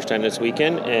for the first time this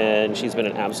weekend, and she's been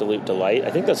an absolute delight. I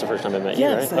think that's the first time I met you,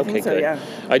 right? Yes, I think so, good. Yeah.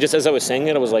 I just, as I was saying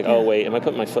it, I was like, oh, wait, am I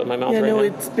putting my foot in my mouth right now? Yeah,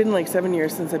 no, it's been like 7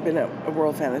 years since I've been at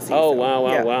World Fantasy. Oh, so,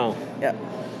 wow. Yeah.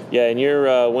 Yeah, and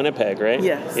you're Winnipeg, right?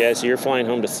 Yes. Yeah, so you're flying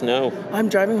home to snow. I'm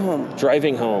driving home.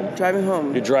 Driving home.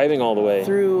 You're driving all the way.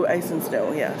 Through ice and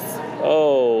snow, yes.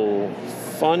 Oh,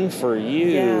 fun for you.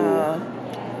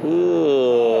 Yeah.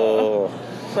 Ooh.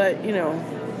 But, you know,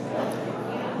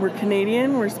 we're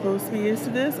Canadian. We're supposed to be used to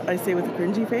this. I say with a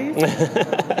cringy face.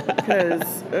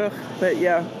 Because, but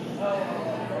yeah.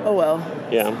 Oh, well.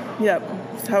 Yeah. Yep.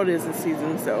 It's how it is this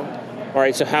season, so. All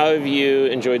right, so how have you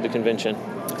enjoyed the convention?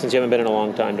 Since you haven't been in a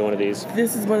long time to one of these.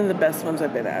 This is one of the best ones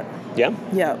I've been at. Yeah?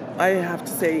 Yeah, I have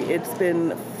to say it's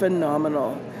been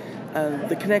phenomenal.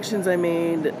 The connections I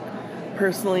made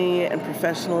personally and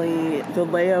professionally, the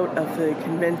layout of the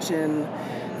convention,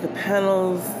 the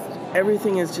panels,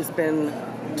 everything has just been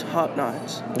top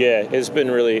notch. Yeah, it's been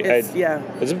really. It's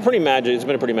been pretty magic. It's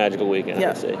been a pretty magical weekend.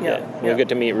 I'd say. We get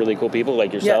to meet really cool people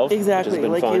like yourself. Yeah, exactly. Which has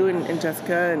been like fun. you and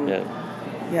Jessica and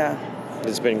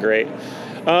it's been great.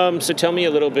 So tell me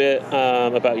a little bit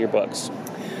about your books.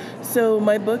 So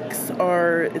my books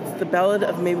it's the Ballad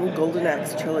of Mabel Golden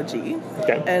Axe trilogy.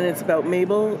 Okay. And it's about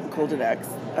Mabel Golden Axe.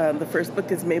 The first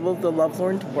book is Mabel the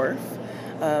Lovelorn Dwarf.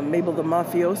 Mabel the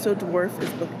Mafioso Dwarf is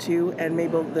book 2, and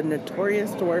Mabel the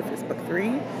Notorious Dwarf is book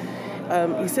 3.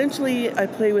 Essentially, I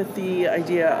play with the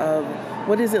idea of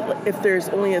what is it if there's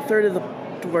only a third of the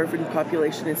dwarven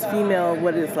population is female,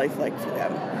 what is life like for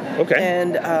them? Okay.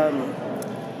 And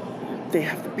they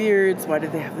have the beards. Why do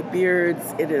they have the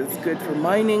beards? It is good for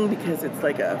mining because it's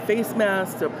like a face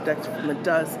mask, so it protects you from the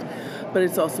dust. But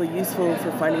it's also useful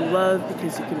for finding love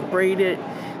because you can braid it.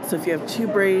 So if you have 2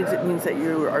 braids, it means that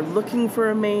you are looking for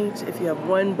a mate. If you have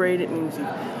 1 braid, it means you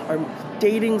are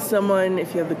dating someone.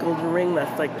 If you have the golden ring,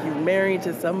 that's like you're married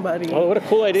to somebody. Oh, what a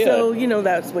cool idea. So,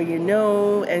 that's what you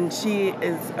know. And she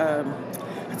has a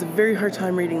very hard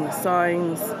time reading the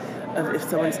signs of if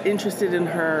someone's interested in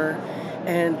her.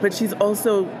 But she's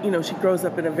also, she grows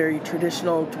up in a very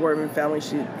traditional dwarven family.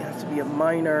 She has to be a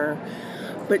miner.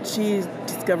 But she's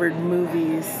discovered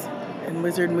movies and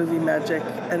wizard movie magic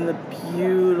and the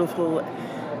beautiful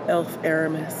elf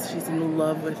Aramis. She's in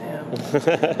love with him,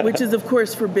 which is, of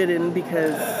course, forbidden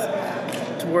because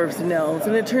dwarves and elves.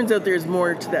 And it turns out there's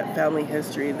more to that family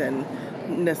history than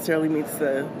necessarily meets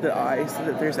the eye, so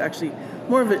that there's actually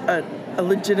more of a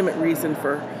legitimate reason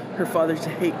for her father to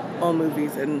hate all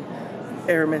movies and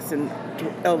Aramis and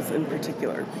elves in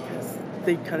particular, because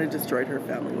they kind of destroyed her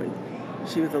family when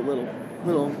she was a little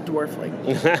dwarfling.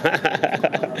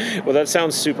 Well, that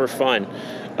sounds super fun.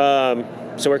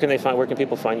 So where can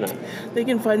people find them? They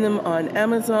can find them on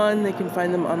Amazon. They can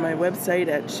find them on my website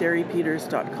at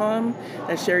sherrypeters.com.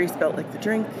 That's Sherry spelled like the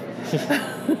drink.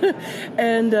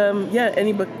 And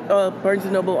any book, Barnes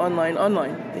 & Noble online,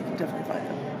 they can definitely find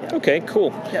them. Yeah. Okay,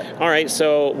 cool. Yeah. All right,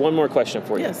 so one more question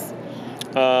for you. Yes.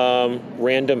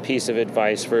 Random piece of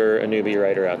advice for a newbie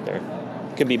writer out there.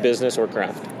 Could be business or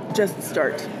craft. Just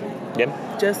start.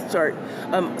 Yep. Just start.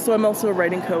 So I'm also a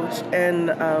writing coach, and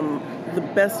the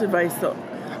best advice that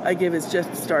I give is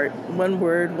just start. 1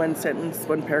 word, 1 sentence,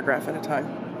 1 paragraph at a time.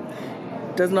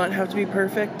 Does not have to be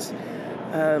perfect.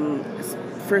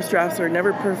 First drafts are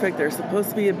never perfect. They're supposed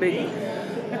to be a big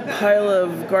pile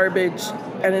of garbage,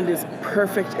 and it is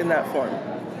perfect in that form.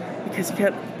 Because you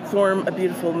can't form a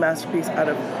beautiful masterpiece out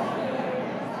of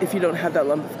if you don't have that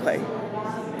lump of clay.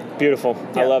 Beautiful.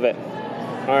 Yeah. I love it.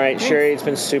 All right, thanks. Sherry, it's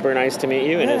been super nice to meet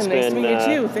you, and it's nice been to meet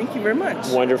you too. Thank you very much.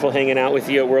 Wonderful hanging out with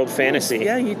you at World Fantasy.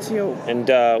 Yeah, you too. And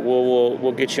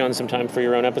we'll get you on some time for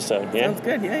your own episode. Yeah. Sounds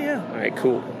good. Yeah. All right,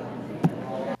 cool.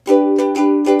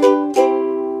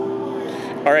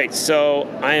 All right, so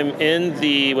I am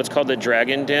in what's called the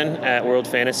Dragon Den at World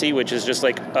Fantasy, which is just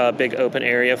like a big open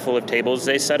area full of tables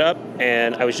they set up.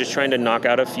 And I was just trying to knock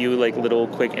out a few like little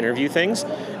quick interview things.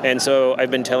 And so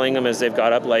I've been telling them as they've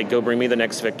got up, like, go bring me the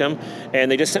next victim. And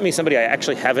they just sent me somebody I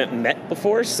actually haven't met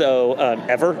before, so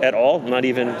ever at all, not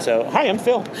even. So, hi, I'm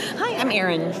Phil. Hi, I'm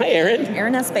Erin. Hi, Erin.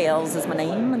 Erin S. Bales is my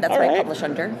name. That's what I publish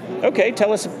under. Okay,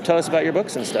 tell us about your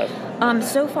books and stuff.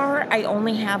 So far, I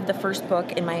only have the first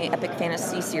book in my Epic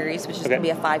Fantasy series, which is going to be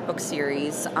a 5-book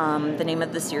series. The name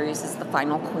of the series is The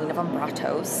Final Queen of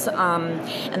Umbratos.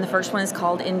 And the first one is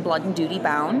called In Blood and Duty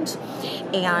Bound.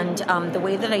 And the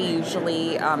way that I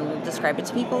usually describe it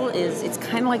to people is it's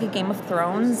kind of like a Game of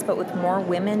Thrones, but with more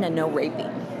women and no raping.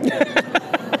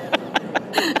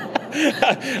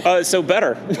 So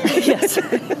better. Yes.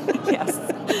 Yes.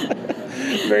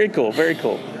 Very cool. Very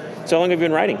cool. So how long have you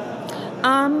been writing?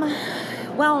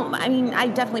 Well, I mean,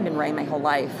 I've definitely been writing my whole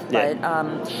life, but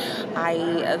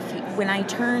when I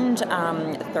turned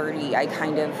 30, I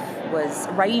kind of was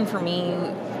writing for me.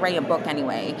 Write a book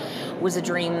anyway was a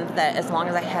dream that as long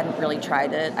as I hadn't really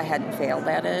tried it, I hadn't failed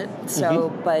at it. So,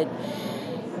 but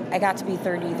I got to be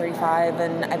 30, 35,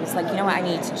 and I was like, you know what, I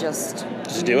need to just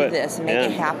do this and make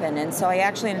it happen. And so I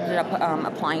actually ended up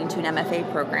applying to an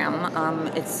MFA program.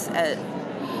 It's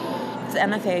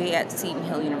MFA at Seton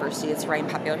Hill University. It's writing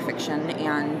popular fiction,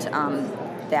 and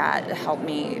that helped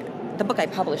me. The book I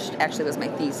published actually was my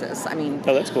thesis. I mean,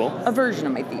 oh, that's cool. A version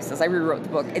of my thesis. I rewrote the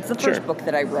book. It's the first book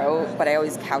that I wrote, but I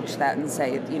always couch that and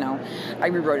say, I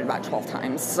rewrote it about 12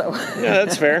 times. So yeah,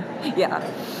 that's fair. Yeah.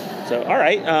 So, all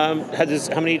right. How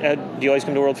many? Do you always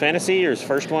come to World Fantasy, or is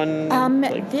first one?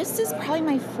 This is probably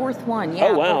my 4th one. Yeah.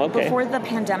 Oh wow. Okay. Before the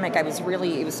pandemic, it was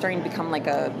starting to become like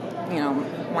a,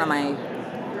 one of my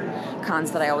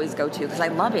cons that I always go to because I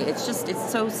love it. It's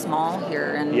so small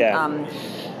here, and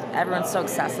everyone's so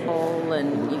accessible,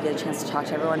 and you get a chance to talk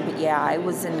to everyone. But yeah, I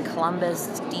was in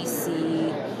Columbus, D.C.,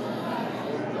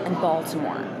 and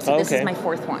Baltimore. So this is my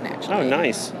fourth one, actually. Oh,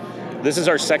 nice. This is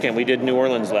our second. We did New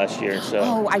Orleans last year. So.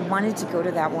 Oh, I wanted to go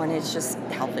to that one. It's just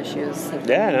health issues.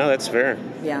 Yeah, no, that's fair.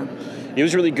 Yeah. It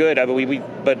was really good.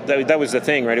 But that was the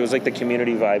thing, right? It was like the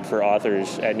community vibe for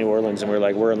authors at New Orleans, and we're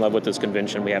like, we're in love with this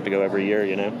convention. We have to go every year,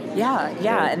 you know?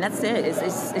 Yeah, and that's it.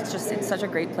 It's such a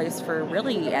great place for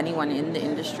really anyone in the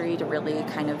industry to really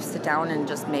kind of sit down and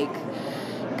just make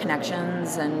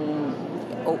connections and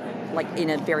like in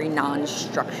a very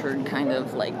non-structured kind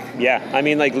of like. Yeah, I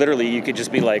mean, like literally, you could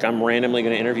just be like, I'm randomly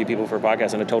going to interview people for a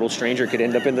podcast, and a total stranger could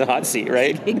end up in the hot seat,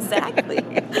 right? Exactly.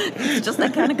 It's just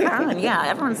that kind of con. Yeah,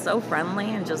 everyone's so friendly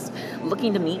and just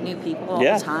looking to meet new people all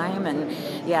the time, and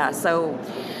so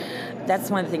that's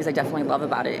one of the things I definitely love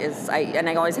about it. Is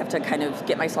I always have to kind of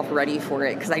get myself ready for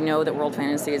it because I know that World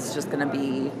Fantasy is just going to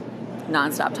be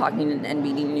nonstop talking and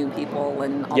meeting new people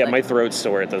and all that. My throat's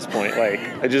sore at this point. Like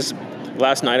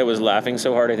last night I was laughing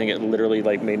so hard I think it literally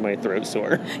like made my throat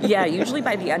sore. Yeah, usually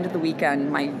by the end of the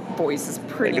weekend my voice is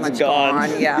pretty much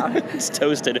gone. Yeah. It's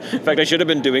toasted. In fact, I should have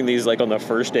been doing these like on the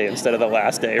first day instead of the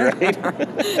last day, right?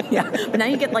 Yeah, but now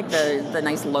you get like the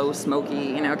nice low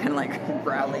smoky, kind of like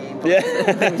growly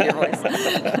thing to your voice.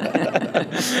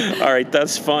 All right,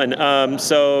 that's fun.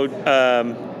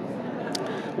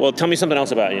 Well, tell me something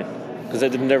else about you, because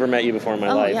I've never met you before in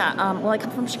my life. Oh, yeah. Well, I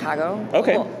come from Chicago.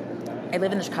 Okay. Well, I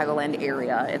live in the Chicagoland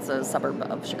area. It's a suburb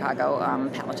of Chicago,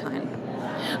 Palatine.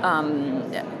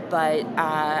 But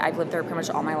I've lived there pretty much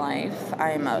all my life.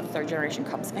 I'm a third-generation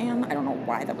Cubs fan. I don't know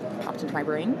why that popped into my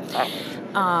brain.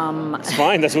 It's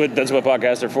fine. That's what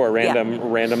podcasts are for.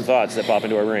 Random thoughts that pop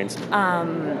into our brains.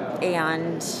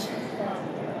 And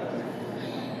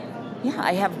yeah,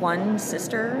 I have one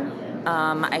sister.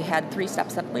 I had 3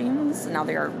 step-siblings. Now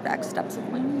they are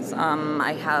ex-step-siblings.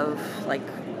 I have,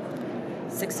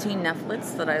 16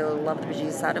 nephews that I love the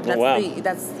bejesus out of.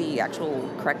 That's the actual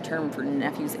correct term for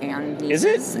nephews and nieces.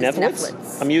 Is it?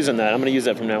 Nephlets? I'm using that. I'm going to use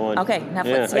that from now on. Okay,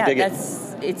 nephlets. Yeah, I dig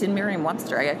it's in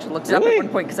Merriam-Webster. I actually looked it up at one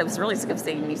point because I was really sick of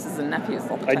saying nieces and nephews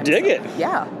all the time. I dig it.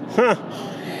 Yeah. Huh.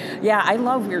 Yeah, I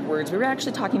love weird words. We were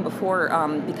actually talking before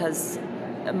because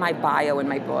my bio in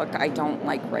my book, I don't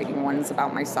like writing ones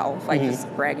about myself. I just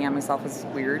bragging on myself is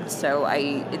weird. So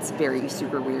it's very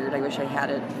super weird. I wish I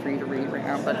had it for you to read right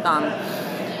now. But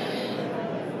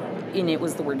in it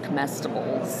was the word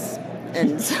comestibles.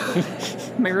 And so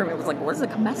my roommate was like, what is a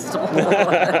comestible?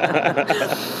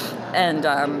 And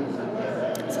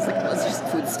so it's like, it's just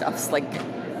foodstuffs, like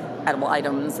edible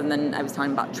items. And then I was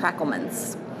talking about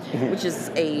tracklements, which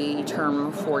is a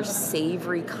term for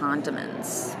savory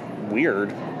condiments.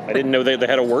 Weird. I didn't know they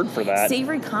had a word for that.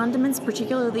 Savory condiments,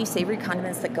 particularly savory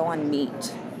condiments that go on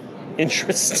meat.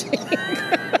 Interesting.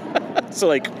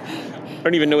 So, I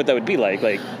don't even know what that would be like.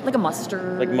 Like a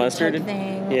mustard. Like mustard type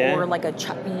thing. Yeah. Or like a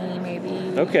chutney,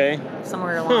 maybe. Okay.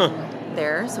 Somewhere along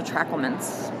there. So,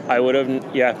 tracklements. I would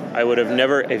have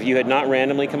never, if you had not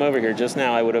randomly come over here just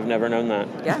now, I would have never known that.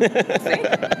 Yeah. See?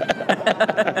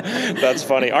 That's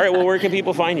funny. All right, well, where can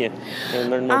people find you and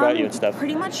learn more about you and stuff?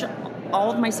 Pretty much all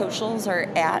of my socials are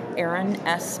at Erin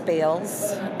S.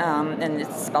 Bales, and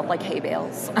it's spelled like hay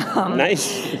bales.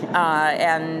 Nice.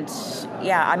 And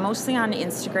yeah, I'm mostly on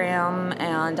Instagram,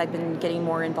 and I've been getting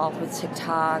more involved with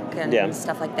TikTok and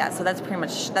stuff like that. So that's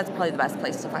probably the best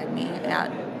place to find me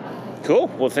at. Cool.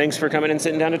 Well, thanks for coming and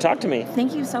sitting down to talk to me.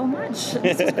 Thank you so much.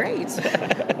 This is great.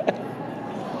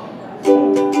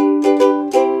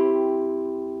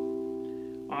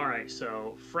 All right,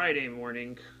 so Friday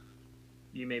morning,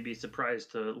 you may be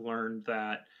surprised to learn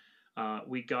that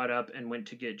we got up and went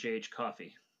to get JH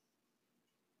coffee.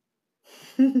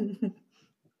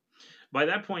 By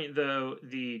that point, though,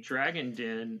 the Dragon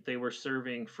Den, they were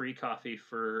serving free coffee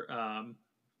for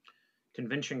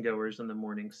convention goers in the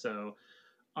morning. So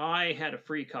I had a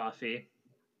free coffee.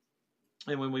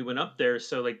 And when we went up there,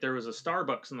 so there was a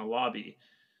Starbucks in the lobby.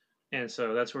 And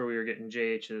so that's where we were getting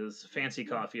JH's fancy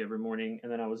coffee every morning. And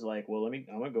then I was like, well, I'm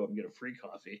going to go up and get a free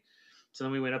coffee. So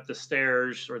then we went up the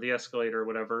stairs or the escalator or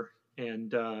whatever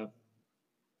and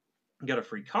got a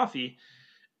free coffee.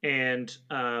 And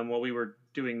while we were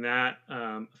doing that,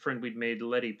 a friend we'd made,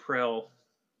 Letty Prell,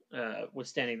 was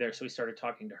standing there. So we started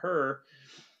talking to her.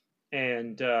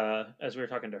 And as we were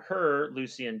talking to her,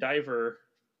 Lucy and Diver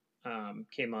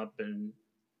came up and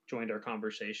joined our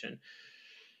conversation.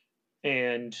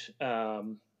 And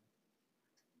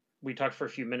we talked for a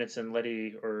few minutes, and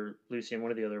Letty or Lucy and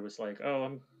one or the other was like,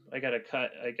 "Oh, I got to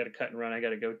cut and run. I got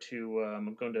to go to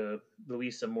I'm going to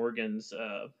Louisa Morgan's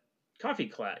coffee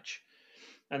clutch."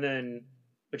 And then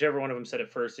whichever one of them said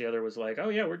it first, the other was like, "Oh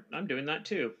yeah, I'm doing that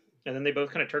too." And then they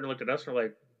both kind of turned and looked at us and were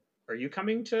like, "Are you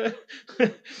coming to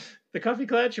the Coffee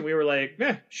Clutch?" And we were like,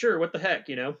 "Yeah, sure. What the heck,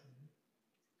 you know?"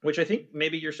 Which I think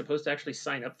maybe you're supposed to actually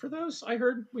sign up for those.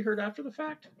 We heard after the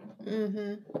fact.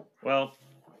 Mm-hmm. Well,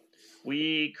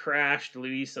 we crashed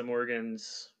Louisa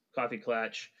Morgan's Coffee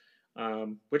Clutch,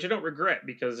 which I don't regret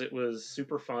because it was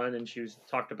super fun, and she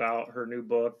talked about her new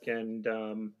book, and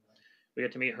we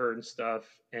got to meet her and stuff.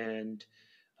 And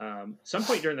some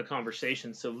point during the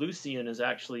conversation, so Lucian is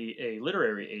actually a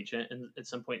literary agent, and at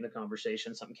some point in the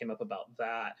conversation, something came up about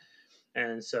that,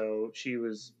 and so she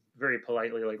was very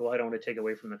politely like, "Well, I don't want to take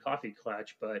away from the Coffee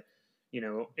Clutch, but you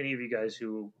know, any of you guys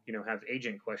who have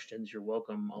agent questions, you're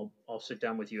welcome. I'll sit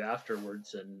down with you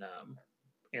afterwards and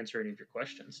answer any of your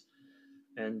questions."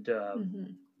 And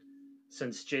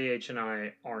since JH and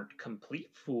I aren't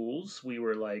complete fools, we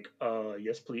were like,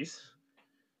 "Yes, please."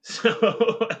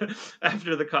 So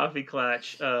after the Coffee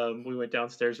Clutch, we went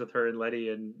downstairs with her and Letty,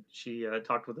 and she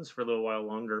talked with us for a little while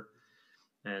longer,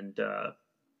 and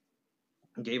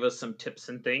gave us some tips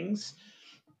and things.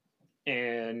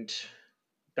 And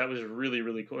that was really,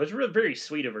 really cool. It was really, very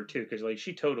sweet of her too, because like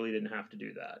she totally didn't have to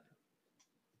do that.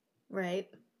 Right.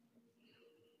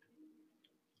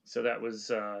 So that was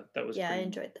yeah, pretty, I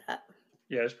enjoyed that.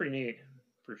 Yeah, it was pretty neat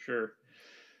for sure.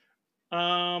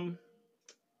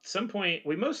 Some point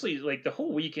we mostly like the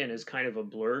whole weekend is kind of a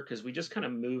blur because we just kind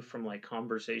of move from like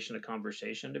conversation to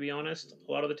conversation, to be honest,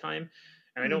 a lot of the time.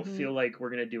 And I don't feel like we're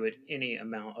going to do it any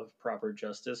amount of proper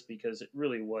justice because it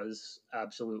really was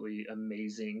absolutely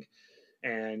amazing.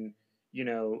 And, you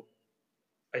know,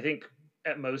 I think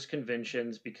at most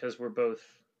conventions, because we're both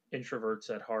introverts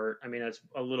at heart, I mean, that's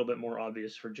a little bit more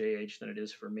obvious for JH than it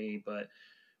is for me, but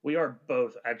we are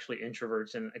both actually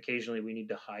introverts, and occasionally we need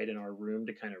to hide in our room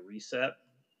to kind of reset.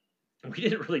 We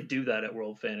didn't really do that at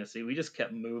World Fantasy. We just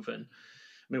kept moving.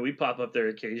 I mean, we pop up there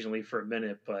occasionally for a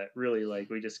minute, but really, like,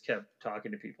 we just kept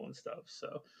talking to people and stuff.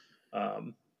 So,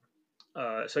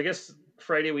 so I guess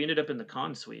Friday we ended up in the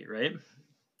con suite, right?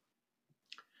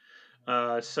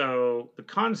 So the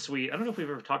con suite, I don't know if we've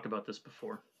ever talked about this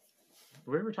before. Have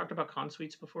we ever talked about con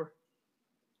suites before?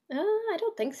 I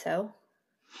don't think so.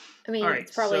 I mean,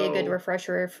 it's probably a good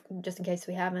refresher just in case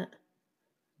we haven't.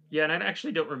 Yeah, and I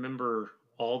actually don't remember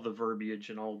all the verbiage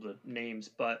and all the names,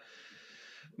 but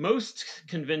most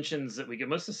conventions that we get,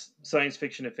 most of science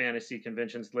fiction and fantasy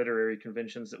conventions, literary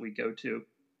conventions that we go to,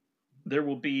 there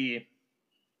will be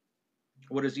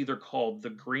what is either called the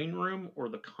green room or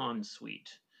the con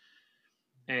suite.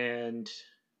 And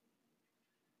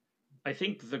I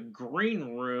think the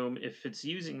green room, if it's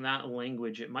using that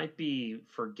language, it might be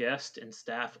for guest and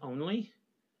staff only.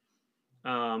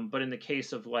 But in the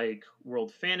case of like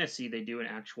World Fantasy, they do an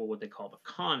actual what they call the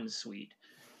con suite,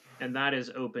 and that is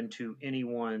open to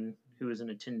anyone who is an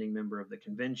attending member of the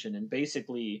convention. And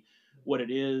basically, what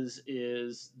it is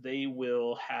they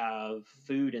will have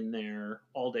food in there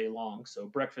all day long. So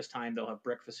breakfast time, they'll have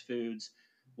breakfast foods.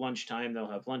 Lunchtime,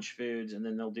 they'll have lunch foods, and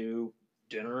then they'll do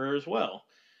dinner as well.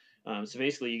 So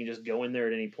basically, you can just go in there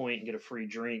at any point and get a free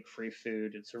drink, free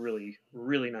food. It's a really,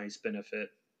 really nice benefit.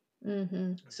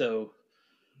 So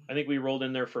I think we rolled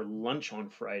in there for lunch on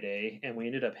Friday, and we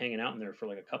ended up hanging out in there for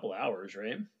like a couple hours,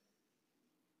 right?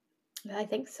 I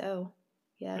think so.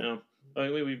 Yeah. You know,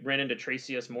 we ran into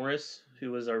Tracy S. Morris,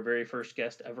 who was our very first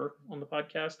guest ever on the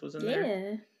podcast, was in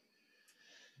there.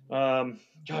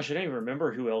 Gosh, I don't even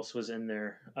remember who else was in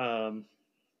there. Oh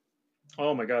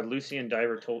my God, Lucy and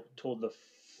Diver told the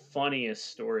funniest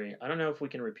story. I don't know if we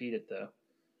can repeat it though.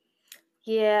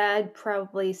 Yeah, I'd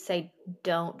probably say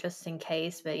don't just in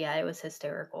case, but yeah, it was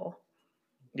hysterical.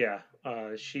 Yeah,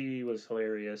 she was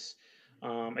hilarious.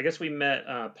 I guess we met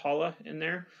Paula in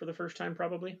there for the first time,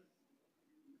 probably.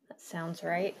 That sounds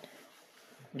right.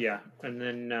 Yeah, and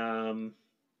then,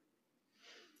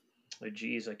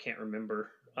 geez, I can't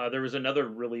remember. There was another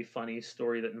really funny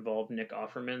story that involved Nick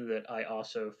Offerman that I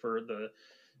also, for the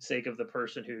sake of the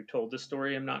person who told the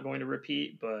story, I'm not going to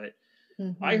repeat, but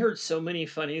I heard so many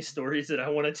funny stories that I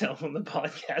want to tell on the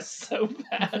podcast so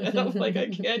bad. And I'm like, I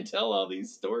can't tell all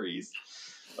these stories.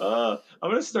 I'm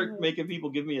going to start making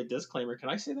people give me a disclaimer. Can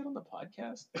I say that on the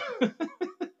podcast? I'm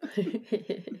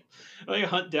going to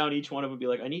hunt down each one of them and be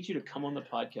like, I need you to come on the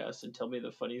podcast and tell me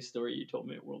the funniest story you told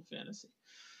me at World Fantasy.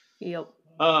 Yep.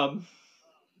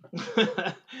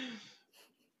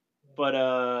 But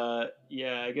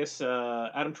yeah, I guess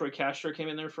Adam Troy Castro came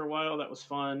in there for a while. That was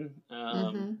fun.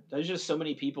 There's just so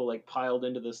many people like piled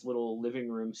into this little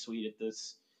living room suite at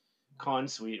this con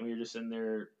suite, and we were just in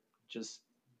there just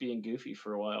being goofy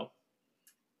for a while.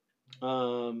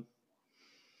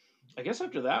 I guess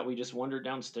after that we just wandered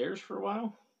downstairs for a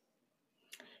while.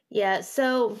 Yeah,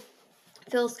 so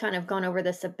Phil's kind of gone over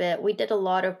this a bit. We did a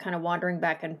lot of kind of wandering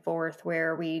back and forth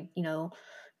where we,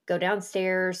 go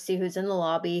downstairs, see who's in the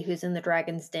lobby, who's in the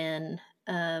Dragon's Den,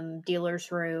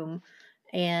 dealer's room,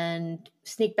 and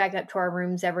sneak back up to our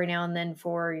rooms every now and then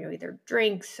for, either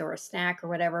drinks or a snack or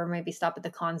whatever. Maybe stop at the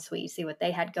con suite, see what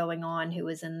they had going on, who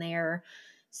was in there.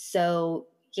 So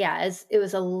yeah, it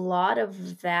was a lot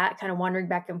of that kind of wandering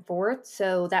back and forth.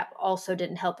 So that also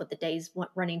didn't help with the days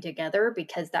running together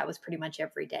because that was pretty much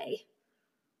every day.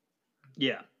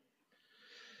 Yeah.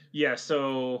 Yeah,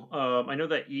 so I know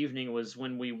that evening was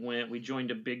when we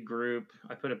joined a big group.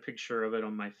 I put a picture of it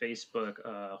on my Facebook.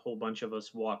 A whole bunch of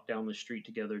us walked down the street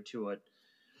together to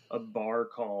a bar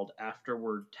called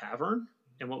Afterward Tavern.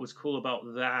 And what was cool about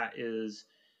that is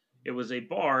it was a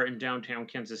bar in downtown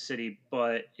Kansas City,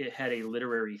 but it had a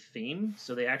literary theme.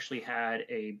 So they actually had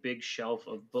a big shelf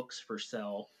of books for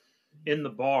sale in the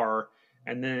bar.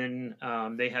 And then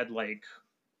they had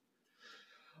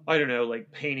I don't know,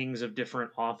 like paintings of different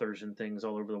authors and things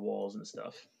all over the walls and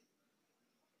stuff.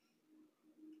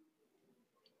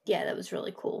 Yeah, that was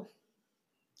really cool.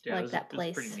 Yeah, I like that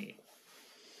place. It was pretty neat.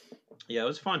 Yeah, it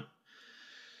was fun.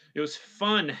 It was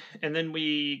fun. And then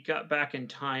we got back in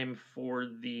time for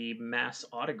the mass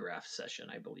autograph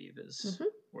session, I believe, is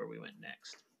where we went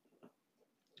next.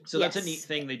 So that's a neat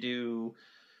thing they do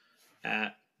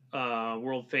at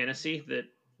World Fantasy that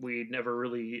we'd never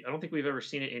really, I don't think we've ever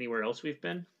seen it anywhere else we've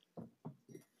been.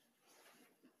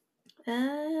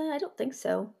 I don't think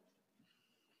so.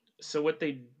 So what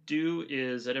they do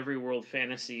is at every World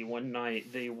Fantasy one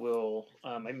night they will,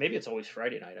 maybe it's always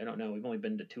Friday night, I don't know, we've only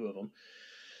been to 2 of them,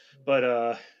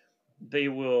 but they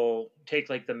will take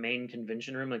like the main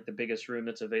convention room, like the biggest room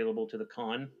that's available to the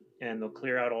con, and they'll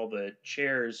clear out all the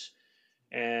chairs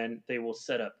and they will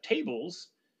set up tables,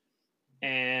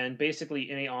 and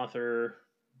basically any author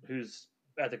who's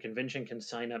at the convention can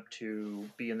sign up to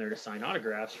be in there to sign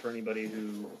autographs for anybody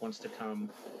who wants to come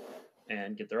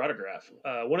and get their autograph.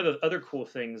 One of the other cool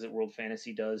things that World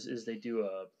Fantasy does is they do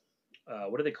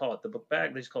what do they call it? The book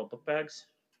bag? They just call it book bags?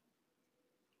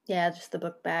 Yeah, just the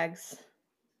book bags.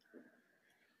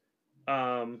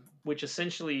 Which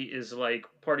essentially is like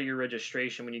part of your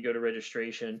registration. When you go to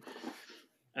registration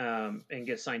and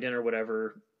get signed in or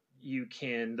whatever,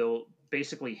 they'll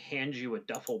basically hand you a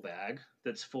duffel bag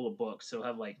that's full of books. So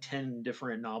have like 10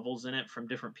 different novels in it from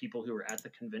different people who were at the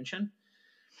convention.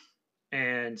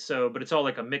 And so, but it's all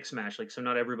like a mix match. Like, so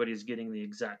not everybody's getting the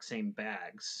exact same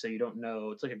bags. So you don't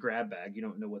know, it's like a grab bag. You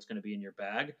don't know what's going to be in your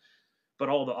bag, but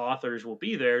all the authors will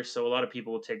be there. So a lot of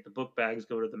people will take the book bags,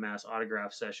 go to the mass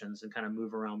autograph sessions and kind of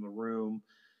move around the room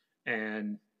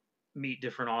and meet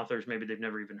different authors maybe they've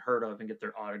never even heard of and get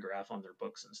their autograph on their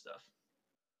books and stuff.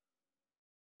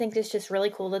 I think it's just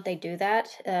really cool that they do that.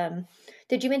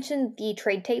 Did you mention the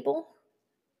trade table?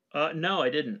 No, I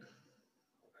didn't.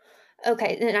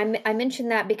 Okay, and I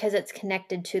mentioned that because it's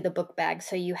connected to the book bag.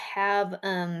 So you have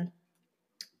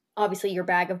obviously your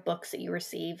bag of books that you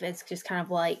receive. It's just kind of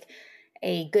like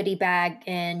a goodie bag,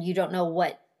 and you don't know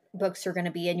what books are going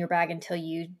to be in your bag until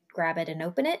you grab it and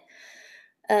open it.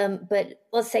 But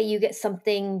let's say you get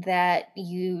something that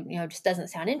you just doesn't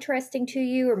sound interesting to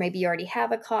you, or maybe you already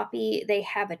have a copy. They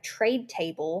have a trade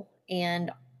table,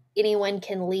 and anyone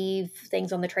can leave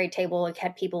things on the trade table. Like,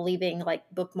 had people leaving like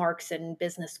bookmarks and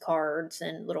business cards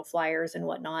and little flyers and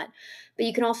whatnot. But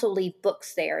you can also leave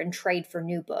books there and trade for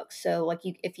new books. So like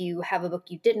if you have a book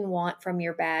you didn't want from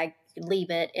your bag, you can leave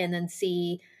it and then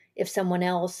see if someone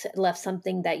else left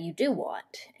something that you do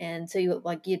want. And so you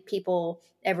get people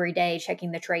every day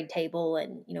checking the trade table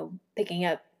and, picking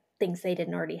up things they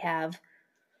didn't already have.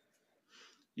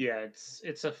 Yeah,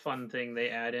 it's a fun thing they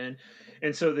add in.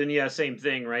 And so then, yeah, same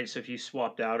thing, right? So if you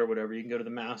swapped out or whatever, you can go to the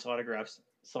mass autographs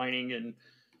signing. And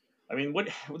I mean,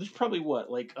 there's probably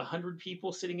like 100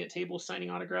 people sitting at tables signing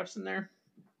autographs in there?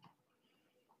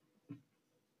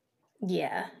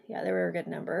 Yeah, there were a good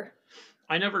number.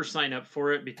 I never sign up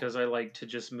for it because I like to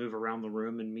just move around the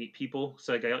room and meet people.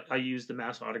 So like I use the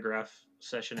mass autograph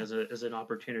session as an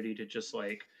opportunity to just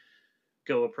like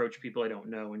go approach people I don't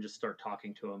know and just start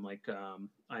talking to them. Like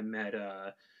I met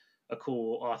a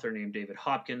cool author named David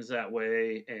Hopkins that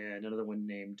way, and another one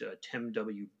named Tim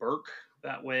W. Burke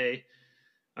that way,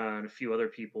 and a few other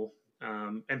people.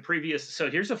 So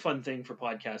here's a fun thing for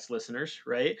podcast listeners,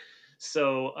 right?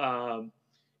 So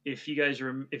if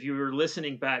you were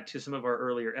listening back to some of our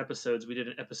earlier episodes, we did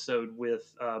an episode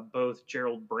with both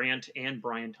Gerald Brandt and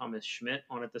Brian Thomas Schmidt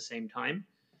on at the same time.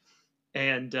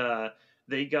 And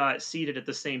they got seated at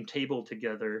the same table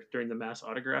together during the mass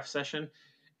autograph session.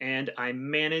 And I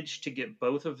managed to get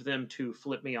both of them to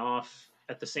flip me off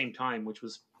at the same time, which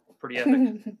was pretty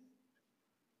epic.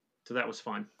 So that was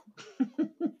fun.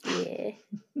 Yeah.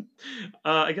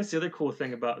 I guess the other cool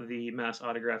thing about the mass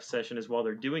autograph session is while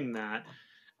they're doing that,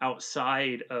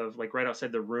 outside of like right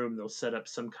outside the room, they'll set up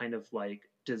some kind of like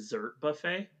dessert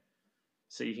buffet.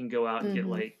 So you can go out and get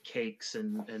like cakes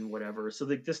and whatever. So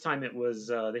like this time it was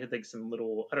they had like some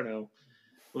little, I don't know,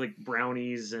 like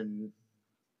brownies and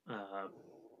I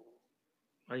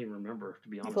don't even remember, to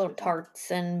be honest. Little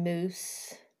tarts and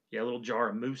mousse. Yeah, a little jar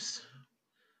of mousse.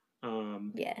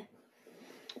 Yeah.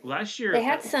 Last year they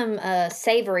had some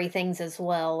savory things as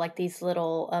well, like these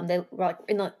little they were like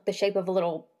in the shape of a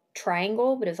little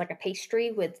triangle, but it was like a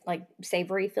pastry with like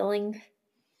savory filling.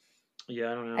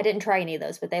 Yeah, I don't know. I didn't try any of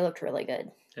those, but they looked really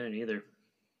good. I didn't either.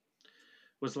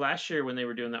 Was last year when they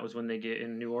were doing that was when they get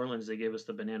in New Orleans, they gave us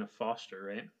the Banana Foster,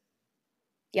 right?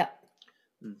 Yep.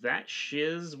 That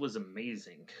shiz was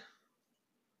amazing.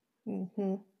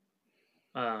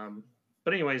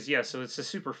 But anyways, yeah, so it's a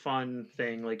super fun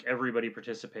thing. Like everybody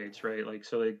participates, right? Like,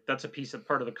 so like that's a piece of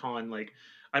part of the con. Like,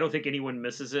 I don't think anyone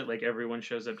misses it. Like everyone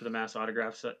shows up to the mass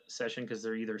autograph session because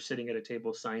they're either sitting at a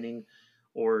table signing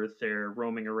or they're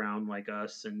roaming around like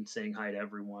us and saying hi to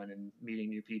everyone and meeting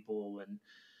new people and,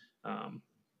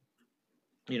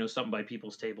 stopping by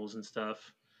people's tables and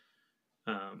stuff.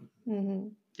 Yeah,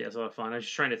 it's a lot of fun. I was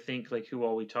just trying to think like who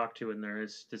all we talked to in there.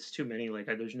 It's too many. Like,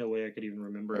 there's no way I could even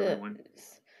remember everyone.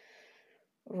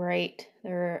 Right.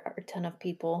 There are a ton of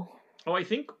people. Oh, I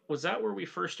think, was that where we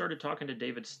first started talking to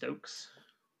David Stokes?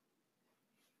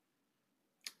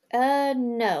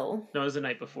 No. No, it was the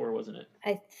night before, wasn't it?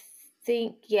 I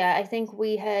think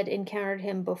we had encountered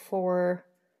him before.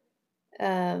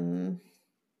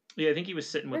 Yeah, I think he was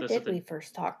sitting with us. Where did we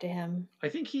first talk to him? I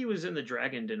think he was in the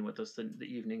Dragon Den with us the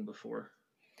evening before.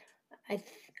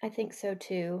 I think so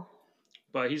too.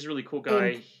 But he's a really cool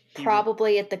guy.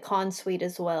 Probably at the con suite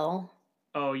as well.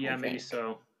 Oh yeah, maybe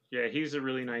so. Yeah, he's a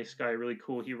really nice guy, really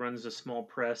cool. He runs a small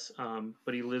press,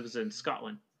 but he lives in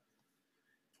Scotland.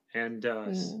 And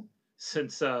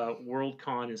since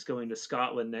Worldcon is going to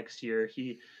Scotland next year,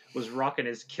 he was rocking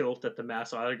his kilt at the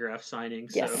mass autograph signing.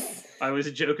 So I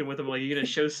was joking with him, like, you gonna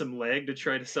show some leg to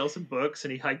try to sell some books?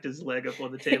 And he hiked his leg up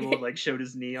on the table and like showed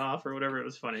his knee off or whatever. It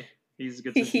was funny. He's a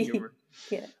good sense of humor.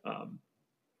 Yeah.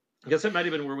 I guess that might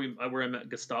have been where I met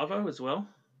Gustavo as well.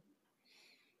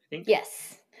 I think.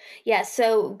 Yes. Yeah,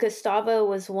 so Gustavo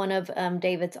was one of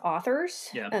David's authors.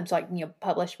 Yeah. So like,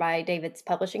 published by David's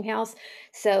publishing house.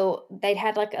 So they'd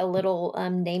had like a little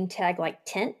name tag like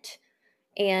tent,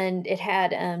 and it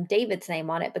had David's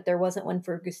name on it, but there wasn't one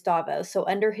for Gustavo. So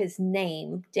under his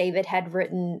name, David had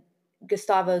written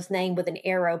Gustavo's name with an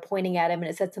arrow pointing at him,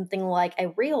 and it said something like a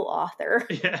real author.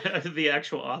 Yeah, the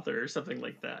actual author or something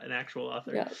like that. An actual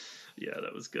author. Yeah,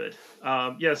 that was good.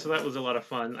 So that was a lot of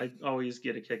fun. I always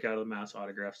get a kick out of the mass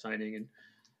autograph signing, and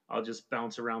I'll just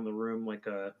bounce around the room like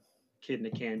a kid in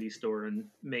a candy store and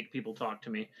make people talk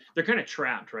to me. They're kind of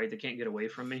trapped, right? They can't get away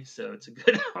from me, so it's a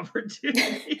good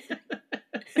opportunity.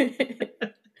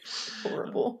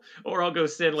 Horrible. Or I'll go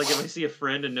stand, like if I see a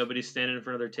friend and nobody's standing in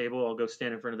front of their table, I'll go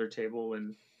stand in front of their table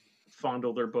and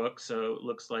fondle their book so it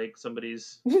looks like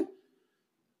somebody's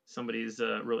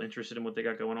real interested in what they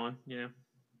got going on,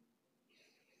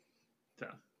 So,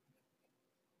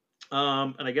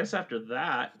 and I guess after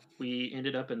that we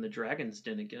ended up in the Dragon's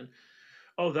Den again.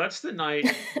 Oh, that's the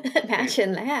night.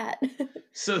 Imagine that.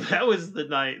 So that was the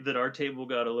night that our table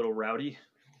got a little rowdy.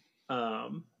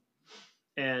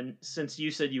 And since you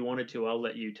said you wanted to, I'll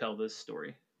let you tell this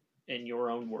story in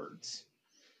your own words.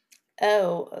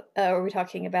 Oh, are we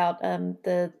talking about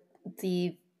the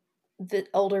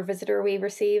older visitor we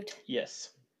received? Yes.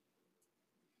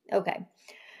 Okay.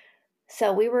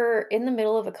 So we were in the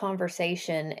middle of a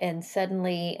conversation, and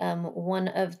suddenly one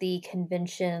of the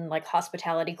convention like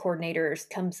hospitality coordinators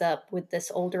comes up with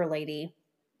this older lady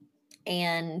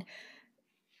and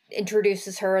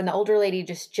introduces her, and the older lady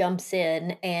just jumps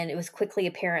in, and it was quickly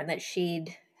apparent that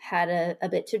she'd had a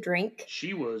bit to drink.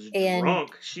 She was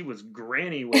drunk. She was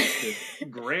granny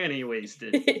wasted. Granny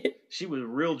wasted. She was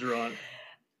real drunk.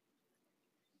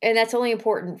 And that's only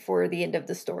important for the end of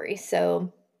the story.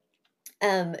 So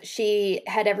she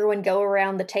had everyone go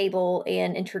around the table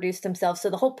and introduce themselves. So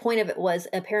the whole point of it was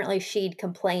apparently she'd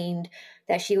complained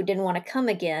that she didn't want to come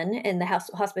again. And the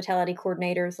hospitality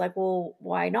coordinator was like, well,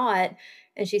 why not?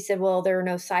 And she said, well, there are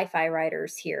no sci-fi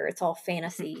writers here. It's all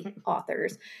fantasy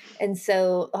authors. And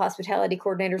so the hospitality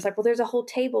coordinator was like, well, there's a whole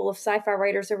table of sci-fi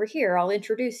writers over here. I'll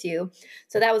introduce you.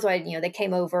 So that was why, they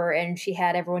came over, and she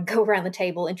had everyone go around the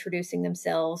table introducing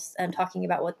themselves and talking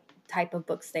about what type of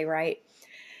books they write.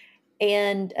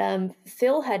 And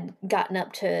Phil had gotten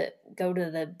up to go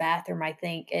to the bathroom, I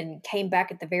think, and came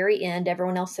back at the very end.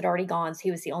 Everyone else had already gone, so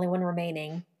he was the only one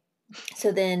remaining.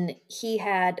 So then he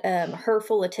had her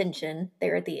full attention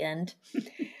there at the end.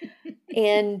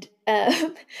 And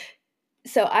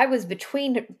so I was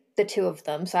between the two of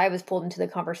them, so I was pulled into the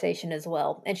conversation as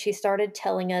well. And she started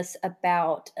telling us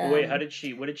about wait, what did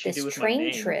she do with train my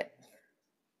name? Trip.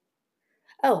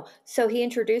 Oh, so he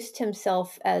introduced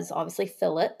himself as obviously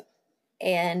Philip,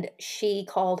 and she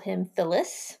called him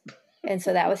Phyllis. And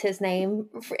so that was his name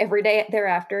for every day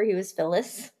thereafter. He was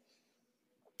Phyllis.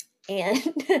 And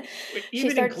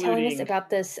she started telling us about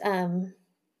this.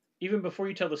 Even before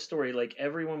you tell the story, like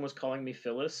everyone was calling me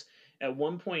Phyllis. At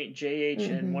one point, JH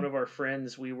and one of our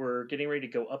friends, we were getting ready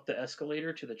to go up the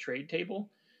escalator to the trade table.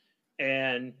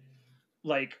 And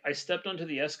like I stepped onto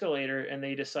the escalator and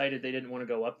they decided they didn't want to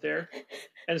go up there.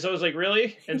 And so I was like,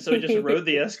 really? And so I just rode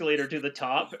the escalator to the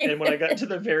top. And when I got to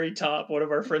the very top, one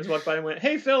of our friends walked by and went,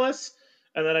 "Hey, Phyllis."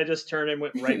 And then I just turned and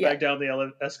went right back down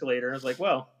the escalator. And I was like,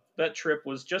 well, that trip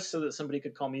was just so that somebody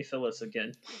could call me Phyllis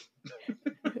again.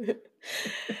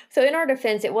 So in our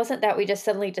defense, it wasn't that we just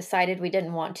suddenly decided we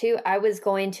didn't want to. I was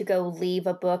going to go leave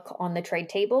a book on the trade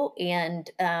table, and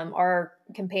our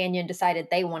companion decided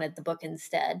they wanted the book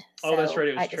instead. So that's right.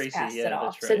 It was I just Tracy. passed Yeah, it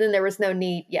off. that's right. So then there was no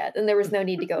need. Yeah, then there was no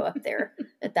need to go up there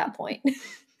at that point.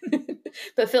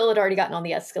 But Phil had already gotten on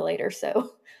the escalator,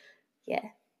 so yeah.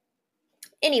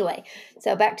 Anyway,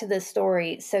 so back to the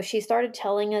story. So she started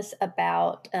telling us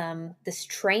about this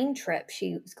train trip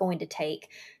she was going to take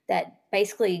that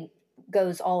basically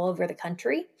goes all over the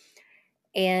country.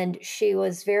 And she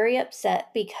was very upset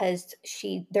because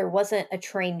there wasn't a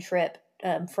train trip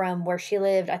from where she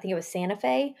lived. I think it was Santa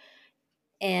Fe.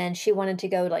 And she wanted to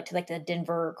go to the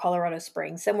Denver, Colorado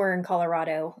Springs, somewhere in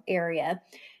Colorado area.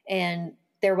 And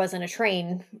there wasn't a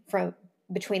train from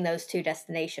between those two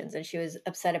destinations, and she was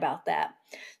upset about that.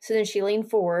 So then she leaned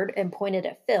forward and pointed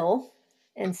at Phil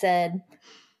and said,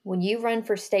 "When you run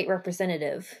for state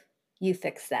representative, you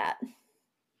fix that."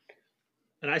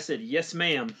 And I said, "Yes,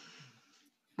 ma'am."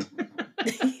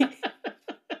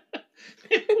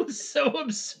 It was so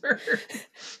absurd.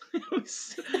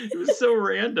 It was so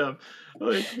random.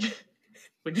 Like,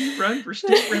 when you run for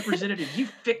state representative, you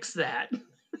fix that.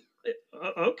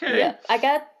 Okay. Yeah, I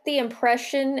got the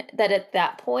impression that at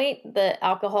that point the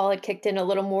alcohol had kicked in a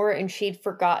little more, and she'd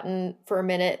forgotten for a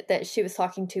minute that she was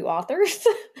talking to authors.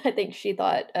 I think she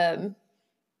thought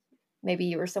maybe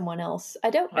you were someone else.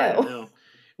 I don't know.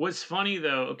 What's funny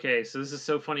though, okay, so this is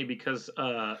so funny because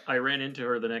I ran into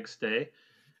her the next day,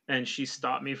 and she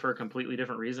stopped me for a completely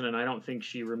different reason, and I don't think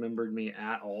she remembered me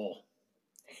at all.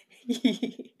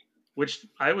 Which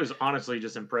I was honestly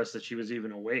just impressed that she was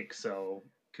even awake, so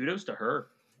kudos to her.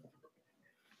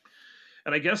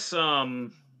 And I guess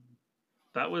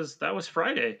that was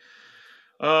Friday.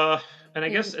 And I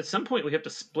guess at some point we have to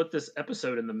split this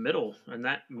episode in the middle, and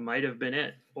that might have been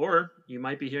it. Or you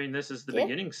might be hearing this as the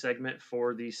beginning segment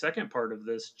for the second part of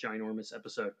this ginormous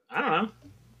episode. I don't know.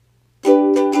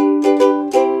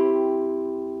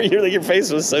 Your face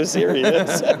was so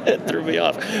serious. It threw me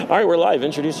off. All right, we're live.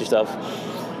 Introduce yourself.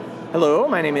 Hello,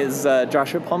 my name is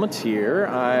Joshua Palmatier.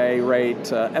 I write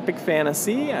epic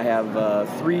fantasy. I have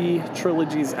 3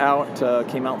 trilogies out,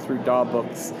 came out through Daw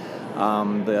Books.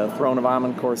 The Throne of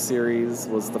Amarcord series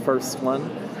was the first one.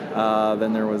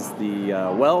 Then there was the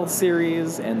Well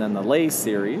series, and then the Lay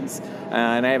series.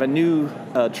 And I have a new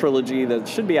trilogy that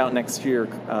should be out next year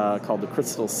called the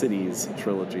Crystal Cities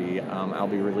trilogy. I'll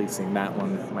be releasing that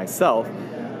one myself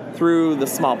through the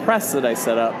small press that I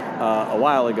set up a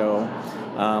while ago.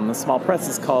 The small press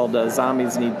is called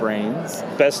Zombies Need Brains.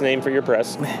 Best name for your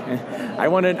press. I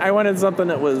wanted something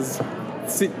that was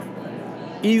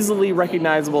easily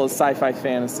recognizable as sci-fi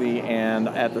fantasy and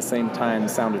at the same time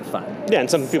sounded fun. Yeah, and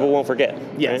some people won't forget.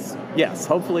 Yes, right? Yes.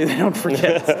 Hopefully they don't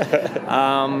forget.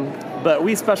 But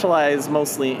we specialize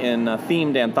mostly in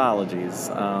themed anthologies,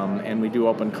 and we do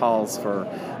open calls for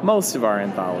most of our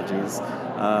anthologies,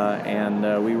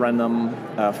 and we run them,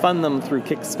 fund them through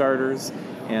Kickstarters,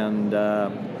 and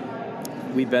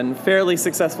we've been fairly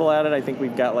successful at it. I think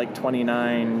we've got like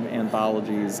 29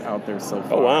 anthologies out there so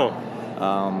far. Oh,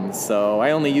 wow. So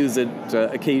I only use it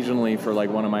occasionally for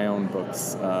like one of my own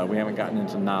books. We haven't gotten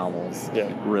into novels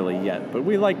really yet, but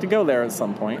we like to go there at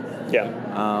some point. Yeah.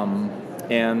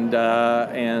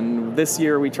 And this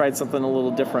year we tried something a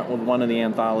little different with one of the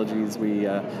anthologies. We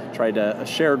tried a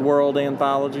shared world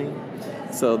anthology.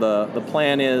 So the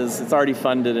plan is, it's already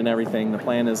funded and everything. The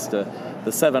plan is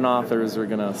the 7 authors are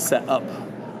going to set up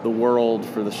the world,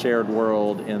 for the shared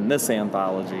world in this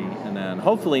anthology. And then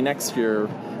hopefully next year,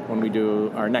 when we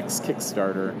do our next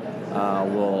Kickstarter,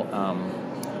 we'll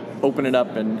open it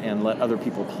up and let other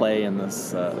people play in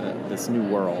this this new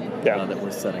world that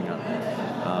we're setting up.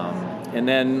 And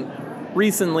then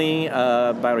recently,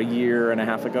 about a year and a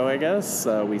half ago, I guess,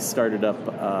 we started up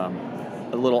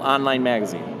a little online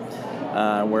magazine.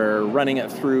 We're running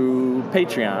it through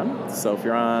Patreon, so if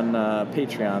you're on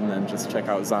Patreon, then just check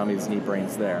out Zombies and Eat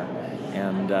Brains there.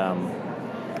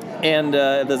 And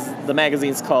the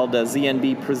magazine's called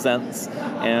ZNB Presents,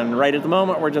 and right at the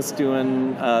moment we're just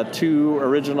doing 2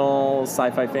 original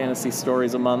sci-fi fantasy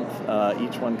stories a month.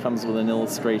 Each one comes with an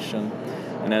illustration,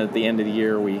 and then at the end of the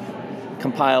year we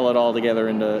compile it all together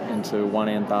into one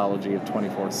anthology of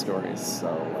 24 stories.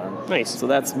 So nice. So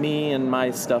that's me and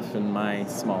my stuff in my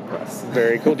small press.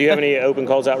 Very cool. Do you have any open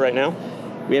calls out right now?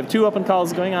 We have 2 open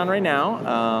calls going on right now.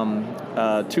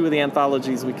 2 of the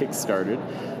anthologies we kickstarted.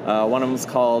 One of them is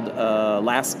called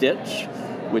Last Ditch,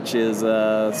 which is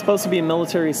supposed to be a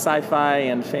military sci-fi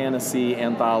and fantasy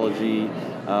anthology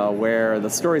where the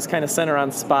stories kind of center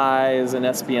on spies and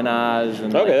espionage.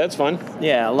 And okay, that's fun.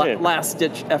 Yeah,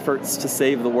 last-ditch efforts to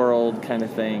save the world kind of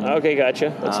thing. Okay,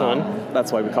 gotcha. That's fun.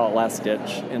 That's why we call it Last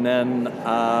Ditch. And then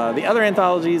the other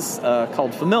anthology is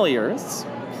called Familiars.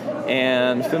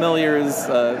 And Familiars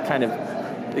kind of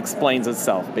explains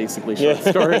itself, basically.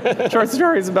 Short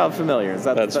stories about familiars.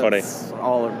 That's funny.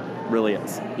 All it really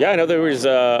is. Yeah, I know there was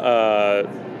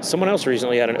someone else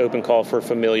recently had an open call for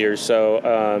familiars. So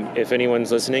if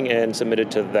anyone's listening and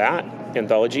submitted to that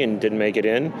anthology and didn't make it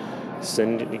in,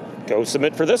 go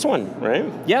submit for this one, right?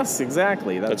 Yes,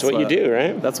 exactly. That's what you do,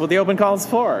 right? That's what the open call is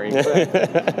for.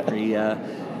 Exactly.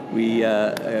 We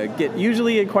get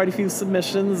usually quite a few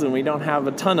submissions, and we don't have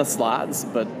a ton of slots,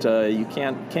 but you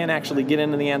can't actually get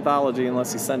into the anthology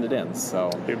unless you send it in.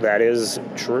 So that is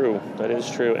true. That is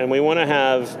true. And we want to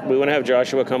have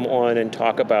Joshua come on and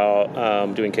talk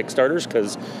about doing Kickstarters,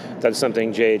 because that's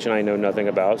something JH and I know nothing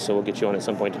about. So we'll get you on at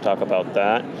some point to talk about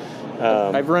that.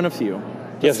 I've run a few.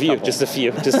 Just a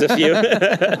few.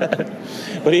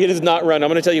 But he does not run. I'm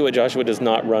going to tell you what Joshua does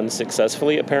not run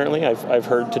successfully. Apparently, I've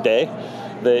heard today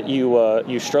that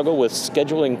you struggle with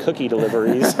scheduling cookie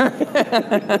deliveries.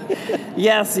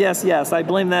 Yes. I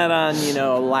blame that on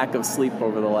lack of sleep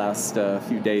over the last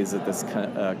few days at this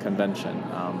convention.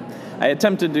 I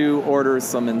attempted to order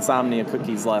some insomnia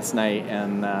cookies last night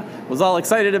and was all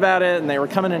excited about it, and they were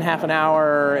coming in half an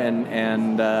hour,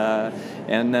 and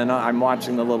then I'm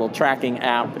watching the little tracking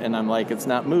app, and I'm like, it's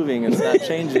not moving, it's not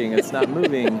changing, it's not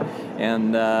moving,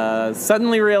 and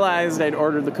suddenly realized I'd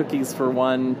ordered the cookies for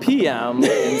 1 p.m.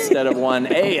 instead of 1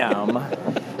 a.m.,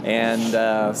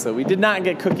 and so we did not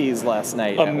get cookies last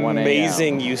night at 1 a.m.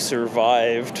 Amazing you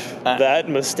survived that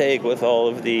mistake with all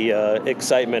of the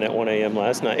excitement at 1 a.m.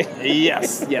 last night.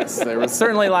 Yes. There was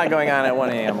certainly a lot going on at 1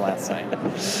 a.m. last night.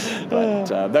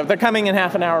 But they're coming in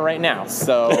half an hour right now,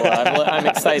 so I'm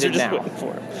excited now.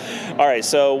 All right,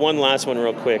 so one last one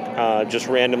real quick, just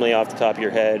randomly off the top of your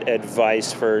head,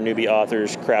 advice for newbie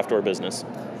authors, craft or business.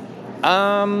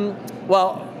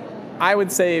 Well, I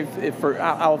would say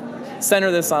I'll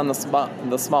center this on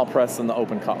the small press and the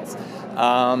open calls.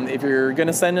 If you're going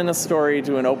to send in a story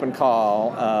to an open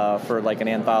call for like an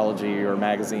anthology or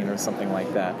magazine or something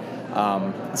like that,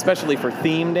 especially for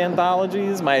themed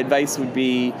anthologies, my advice would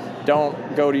be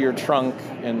don't go to your trunk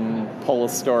and pull a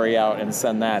story out and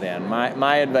send that in.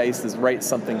 My advice is write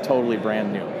something totally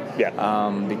brand new. Yeah.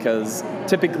 Because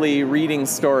typically reading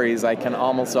stories, I can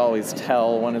almost always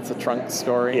tell when it's a trunk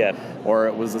story. Yeah. Or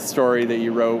it was a story that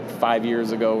you wrote 5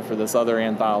 years ago for this other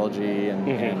anthology, and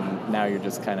now you're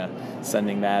just kind of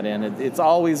sending that in. It's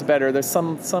always better. There's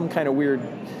some kind of weird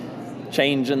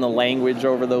change in the language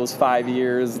over those 5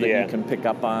 years that you can pick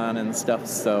up on and stuff.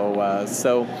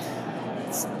 So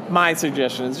my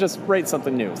suggestion is just write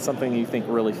something new, something you think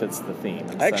really fits the theme.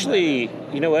 Actually,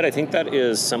 you know what? I think that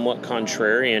is somewhat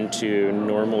contrarian to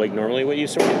normally what you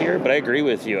sort of hear, but I agree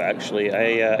with you, actually.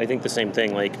 I think the same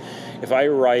thing. Like, if I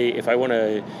want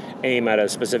to aim at a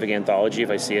specific anthology, if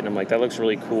I see it and I'm like, that looks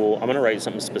really cool, I'm going to write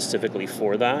something specifically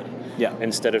for that. Yeah.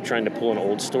 Instead of trying to pull an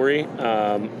old story.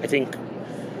 I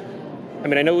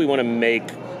know we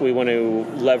want to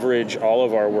leverage all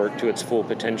of our work to its full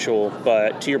potential,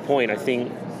 but to your point, I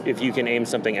think if you can aim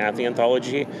something at the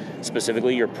anthology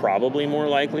specifically, you're probably more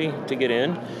likely to get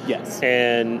in. Yes.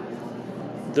 And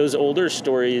those older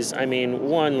stories,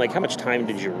 one, like, how much time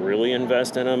did you really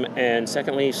invest in them? And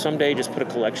secondly, someday just put a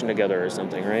collection together or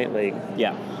something, right? Like,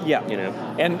 yeah. You know.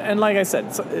 And like I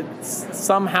said,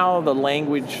 somehow the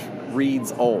language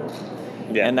reads old.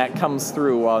 Yeah. And that comes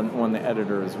through when the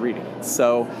editor is reading it.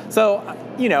 So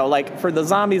you know, like for the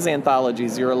Zombies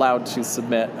anthologies, you're allowed to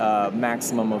submit a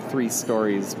maximum of 3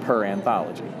 stories per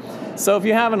anthology. So if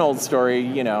you have an old story,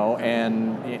 you know,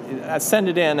 and send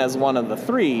it in as one of the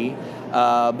 3,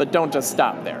 but don't just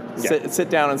stop there. Yeah. Sit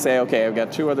down and say, okay, I've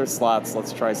got 2 other slots.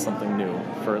 Let's try something new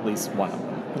for at least one of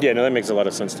them. Yeah, no, that makes a lot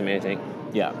of sense to me, I think.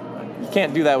 Yeah. You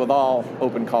can't do that with all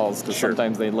open calls because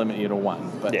sometimes they limit you to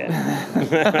 1. But. Yeah.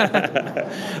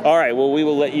 All right, well, we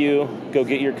will let you go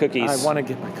get your cookies. I want to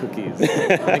get my cookies.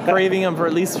 I've been craving them for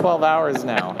at least 12 hours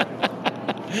now.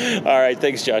 All right,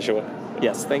 thanks, Joshua.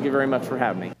 Yes, thank you very much for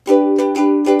having me.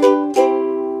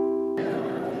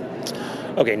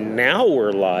 Okay, now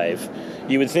we're live.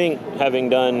 You would think, having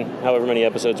done however many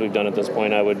episodes we've done at this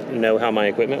point, I would know how my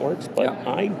equipment works, but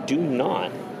I do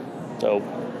not. So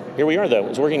here we are, though.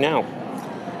 It's working now.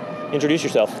 Introduce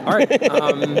yourself. All right.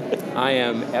 I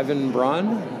am Evan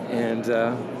Braun, and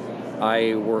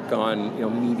I work on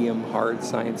medium hard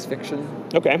science fiction.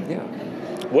 Okay. Yeah.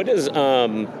 What is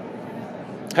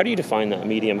how do you define that,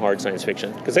 medium hard science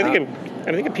fiction? Because I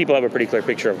think people have a pretty clear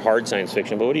picture of hard science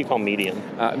fiction, but what do you call medium?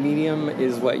 Medium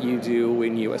is what you do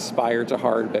when you aspire to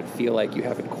hard but feel like you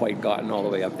haven't quite gotten all the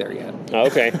way up there yet.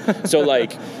 Okay. So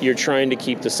like you're trying to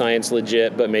keep the science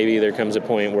legit, but maybe there comes a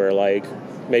point where like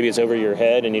maybe it's over your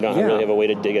head and you don't really have a way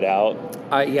to dig it out.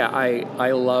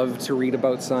 I love to read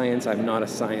about science. I'm not a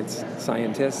scientist.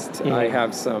 Mm-hmm. I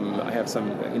have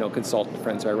some consultant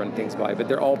friends who I run things by, but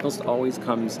there almost always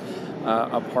comes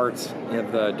a part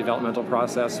of the developmental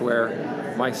process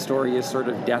where my story is sort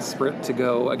of desperate to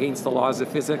go against the laws of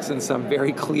physics in some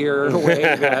very clear way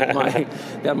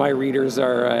that my readers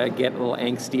are get a little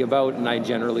angsty about, and I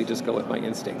generally just go with my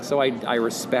instincts. So I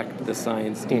respect the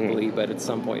science deeply, but at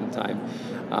some point in time,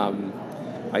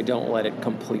 I don't let it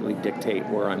completely dictate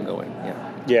where I'm going.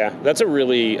 Yeah, that's a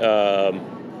really, I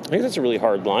think that's a really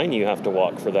hard line you have to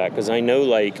walk for that, because I know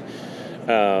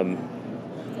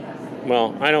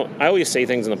I always say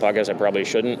things in the podcast I probably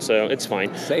shouldn't, so it's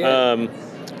fine. Say it.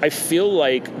 I feel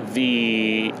like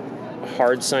the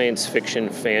hard science fiction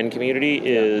fan community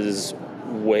is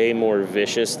way more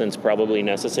vicious than's probably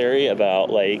necessary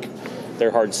about like their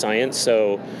hard science.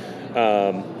 So,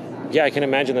 I can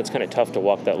imagine that's kind of tough to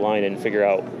walk that line and figure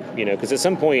out, because at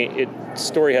some point,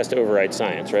 story has to override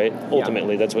science, right?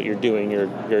 Ultimately, that's what you're doing.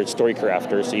 You're a story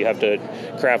crafter, so you have to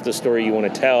craft the story you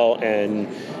want to tell, and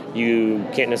you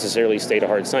can't necessarily stay to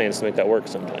hard science to make that work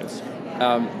sometimes.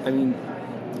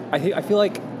 I feel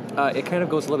like it kind of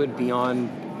goes a little bit beyond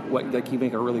what, like you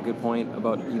make a really good point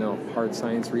about, hard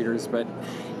science readers, but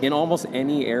in almost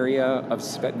any area of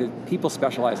people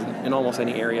specialize in almost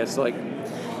any area. So like,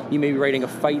 you may be writing a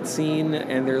fight scene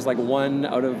and there's like 1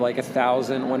 out of like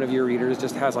 1,000, one of your readers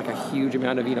just has like a huge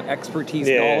amount of, expertise,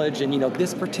 knowledge, and,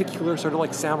 this particular sort of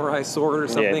like samurai sword or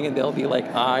something, and they'll be like,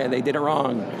 and they did it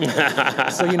wrong.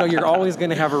 So, you're always going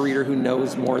to have a reader who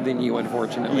knows more than you,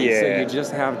 unfortunately. Yeah. So you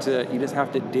just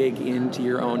have to dig into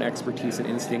your own expertise and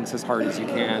instincts as hard as you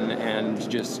can,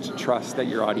 and just trust that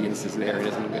your audience is there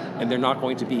and they're not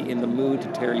going to be in the mood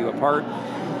to tear you apart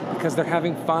because they're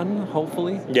having fun,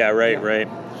 hopefully. Yeah, right.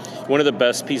 One of the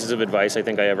best pieces of advice I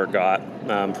think I ever got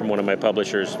from one of my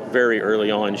publishers very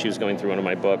early on, she was going through one of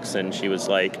my books, and she was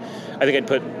like, I think I'd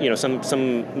put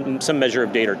some measure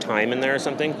of date or time in there or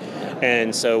something.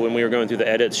 And so when we were going through the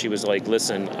edits, she was like,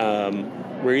 listen,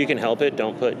 where you can help it,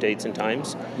 don't put dates and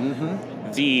times. Mm-hmm.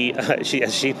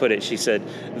 As she put it, she said,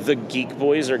 the geek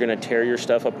boys are going to tear your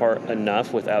stuff apart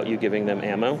enough without you giving them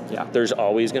ammo. Yeah. There's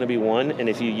always going to be one, and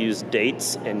if you use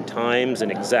dates and times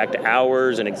and exact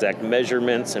hours and exact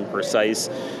measurements and precise,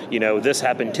 this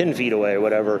happened 10 feet away or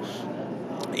whatever,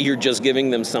 you're just giving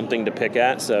them something to pick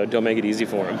at, so don't make it easy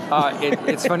for them.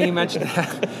 It's funny you mentioned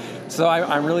that. So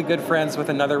I'm really good friends with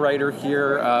another writer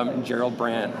here, Gerald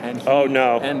Brandt.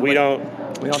 And we don't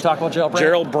talk about Gerald Brandt.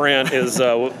 Gerald Brandt is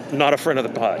not a friend of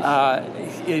the pod.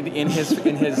 In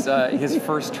his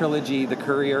first trilogy, The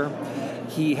Courier,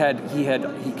 he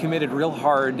committed real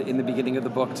hard in the beginning of the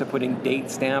book to putting date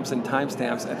stamps and time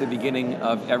stamps at the beginning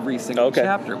of every single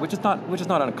chapter, which is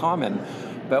not uncommon.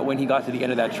 But when he got to the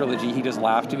end of that trilogy, he just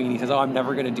laughed at me and he says, I'm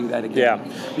never going to do that again.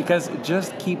 Yeah. Because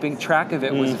just keeping track of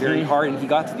it was very hard, and he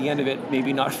got to the end of it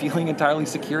maybe not feeling entirely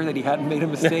secure that he hadn't made a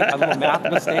mistake, a little math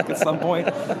mistake at some point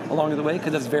along the way,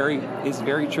 because it's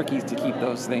very tricky to keep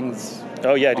those things.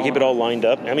 Oh, yeah, to keep it all lined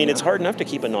up. I mean, it's hard enough to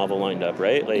keep a novel lined up,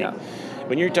 right?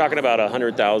 When you're talking about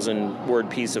 100,000 word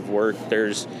piece of work,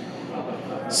 there's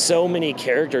so many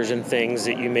characters and things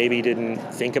that you maybe didn't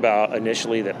think about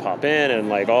initially that pop in, and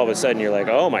like all of a sudden you're like,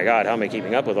 oh my God, how am I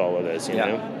keeping up with all of this? You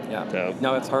know? Yeah. So.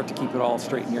 No, it's hard to keep it all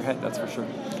straight in your head. That's for sure.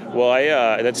 Well,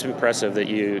 that's impressive that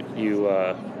you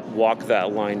walk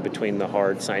that line between the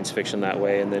hard science fiction that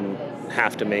way, and then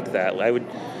have to make that.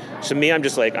 To me, I'm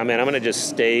just like, I'm going to just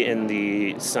stay in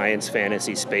the science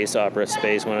fantasy space opera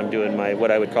space when I'm doing my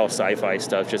what I would call sci-fi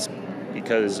stuff, just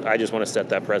because I just want to set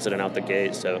that precedent out the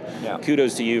gate. So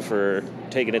kudos to you for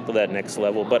taking it to that next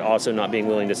level, but also not being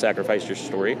willing to sacrifice your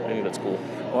story. I think that's cool.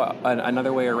 Well,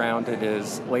 another way around it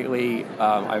is lately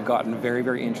I've gotten very,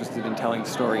 very interested in telling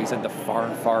stories in the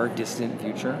far, far distant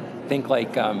future. Think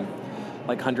like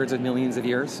hundreds of millions of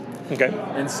years. Okay.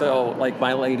 And so like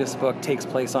my latest book takes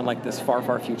place on like this far,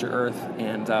 far future Earth,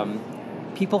 and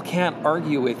people can't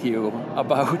argue with you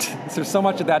about, so so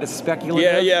much of that is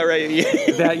speculative. Yeah, right.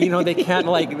 That, they can't,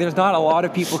 there's not a lot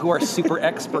of people who are super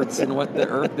experts in what the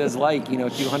Earth is like,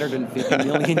 250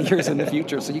 million years in the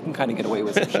future, so you can kind of get away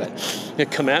with some shit. Yeah,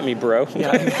 come at me, bro.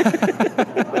 Yeah.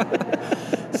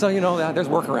 So, there's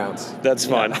workarounds. That's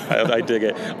fun. Yeah. I dig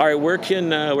it. All right, where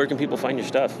can people find your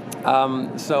stuff?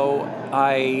 So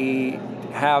I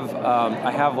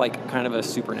have like kind of a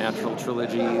supernatural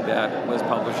trilogy that was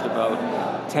published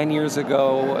about 10 years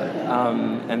ago,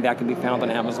 and that can be found on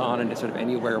Amazon and sort of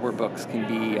anywhere where books can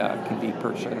be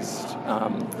purchased.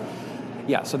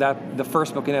 So that the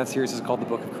first book in that series is called The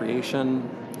Book of Creation.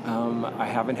 I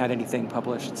haven't had anything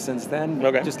published since then.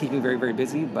 Okay. Just keeping very, very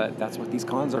busy, but that's what these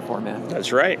cons are for, man.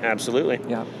 That's right. Absolutely.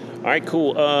 Yeah. All right,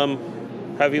 cool.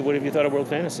 What have you thought of World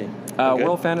Fantasy?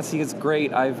 World Fantasy is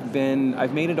great. I've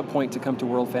made it a point to come to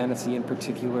World Fantasy in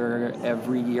particular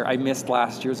every year. I missed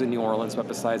last year's in New Orleans, but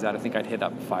besides that, I think I'd hit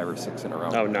up 5 or 6 in a row.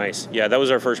 Oh, nice. Yeah, that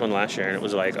was our first one last year, and it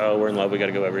was like, oh, we're in love. We got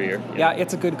to go every year. Yeah,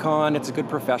 it's a good con. It's a good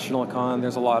professional con.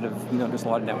 There's a lot of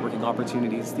networking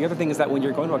opportunities. The other thing is that when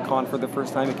you're going to a con for the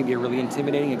first time, it can be a really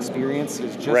intimidating experience.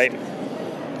 There's just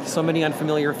so many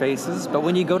unfamiliar faces, but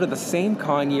when you go to the same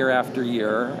con year after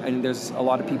year, and there's a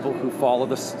lot of people who follow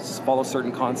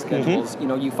certain con schedules,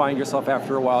 you find yourself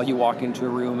after a while, you walk into a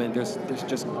room and there's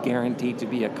just guaranteed to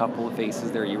be a couple of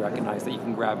faces there you recognize that you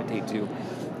can gravitate to,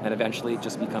 and eventually it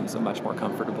just becomes a much more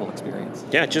comfortable experience.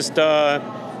 Yeah, just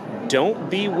don't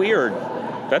be weird.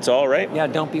 That's all, right? Yeah,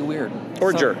 don't be weird.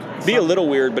 Or jerk. Be a little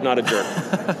weird, but not a jerk.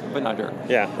 But not jerk.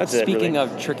 Yeah, that's it. Speaking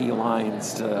of tricky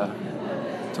lines to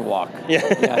walk.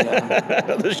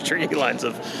 Yeah. Those tricky lines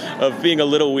of being a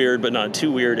little weird, but not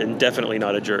too weird, and definitely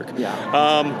not a jerk. Yeah.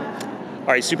 All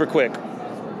right, super quick.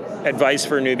 Advice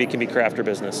for a newbie can be craft or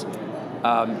business.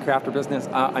 Craft or business?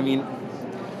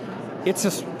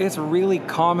 It's really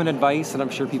common advice, and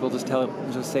I'm sure people just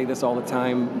say this all the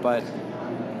time, but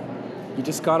you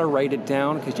just got to write it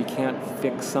down because you can't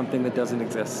fix something that doesn't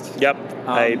exist. Yep.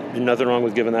 Nothing wrong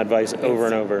with giving that advice over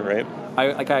and over, right?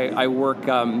 I work.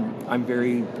 I'm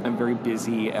very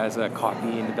busy as a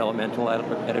copy and developmental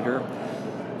editor,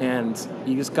 and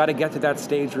you just got to get to that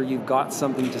stage where you've got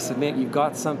something to submit, you've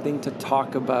got something to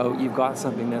talk about, you've got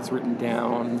something that's written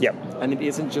down. Yep. And it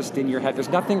isn't just in your head. There's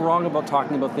nothing wrong about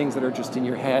talking about things that are just in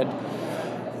your head.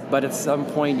 But at some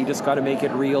point, you just got to make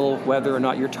it real. Whether or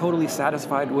not you're totally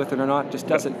satisfied with it or not, just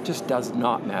does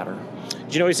not matter.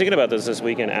 Do you know, I was thinking about this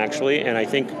weekend, actually, and I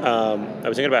think I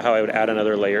was thinking about how I would add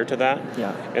another layer to that.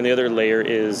 Yeah. And the other layer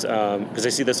is, because I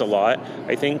see this a lot,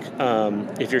 I think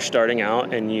if you're starting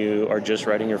out and you are just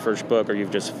writing your first book or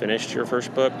you've just finished your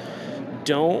first book,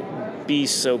 don't be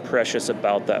so precious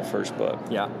about that first book.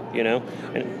 Yeah.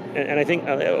 And I think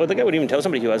I would even tell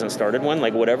somebody who hasn't started one,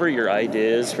 like whatever your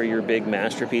idea is for your big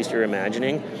masterpiece you're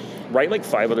imagining, write like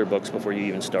 5 other books before you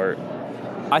even start.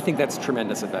 I think that's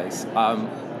tremendous advice.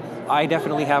 I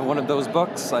definitely have one of those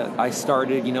books. I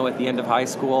started, at the end of high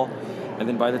school, and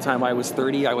then by the time I was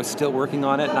 30, I was still working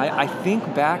on it. And I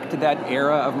think back to that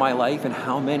era of my life and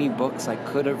how many books I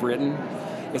could have written.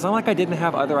 It's not like I didn't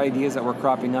have other ideas that were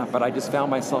cropping up, but I just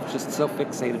found myself just so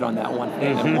fixated on that one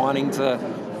thing and wanting to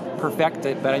perfect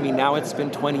it. But now it's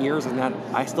been 20 years and that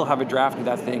I still have a draft of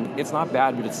that thing. It's not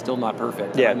bad, but it's still not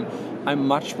perfect. Yeah. I'm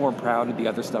much more proud of the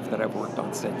other stuff that I've worked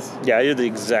on since. Yeah, I did the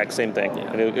exact same thing.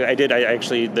 Yeah.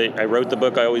 I wrote the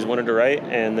book I always wanted to write,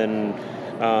 and then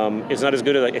it's not as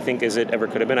good as I think as it ever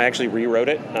could have been. I actually rewrote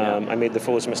it. I made the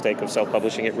foolish mistake of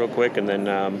self-publishing it real quick, and then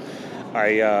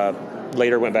I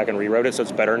later went back and rewrote it, so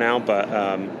it's better now. But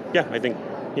I think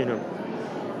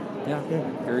Yeah,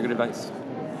 very good advice.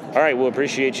 All right, we'll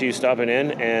appreciate you stopping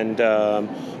in, and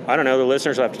I don't know, the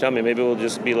listeners will have to tell me. Maybe we'll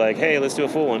just be like, hey, let's do a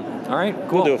full one. All right,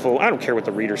 cool. We'll do a full one. I don't care what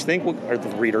the readers think, I don't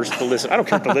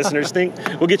care what the listeners think.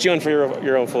 We'll get you on for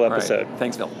your own full episode. All right.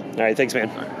 Thanks, Bill. All right, thanks, man.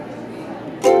 All right.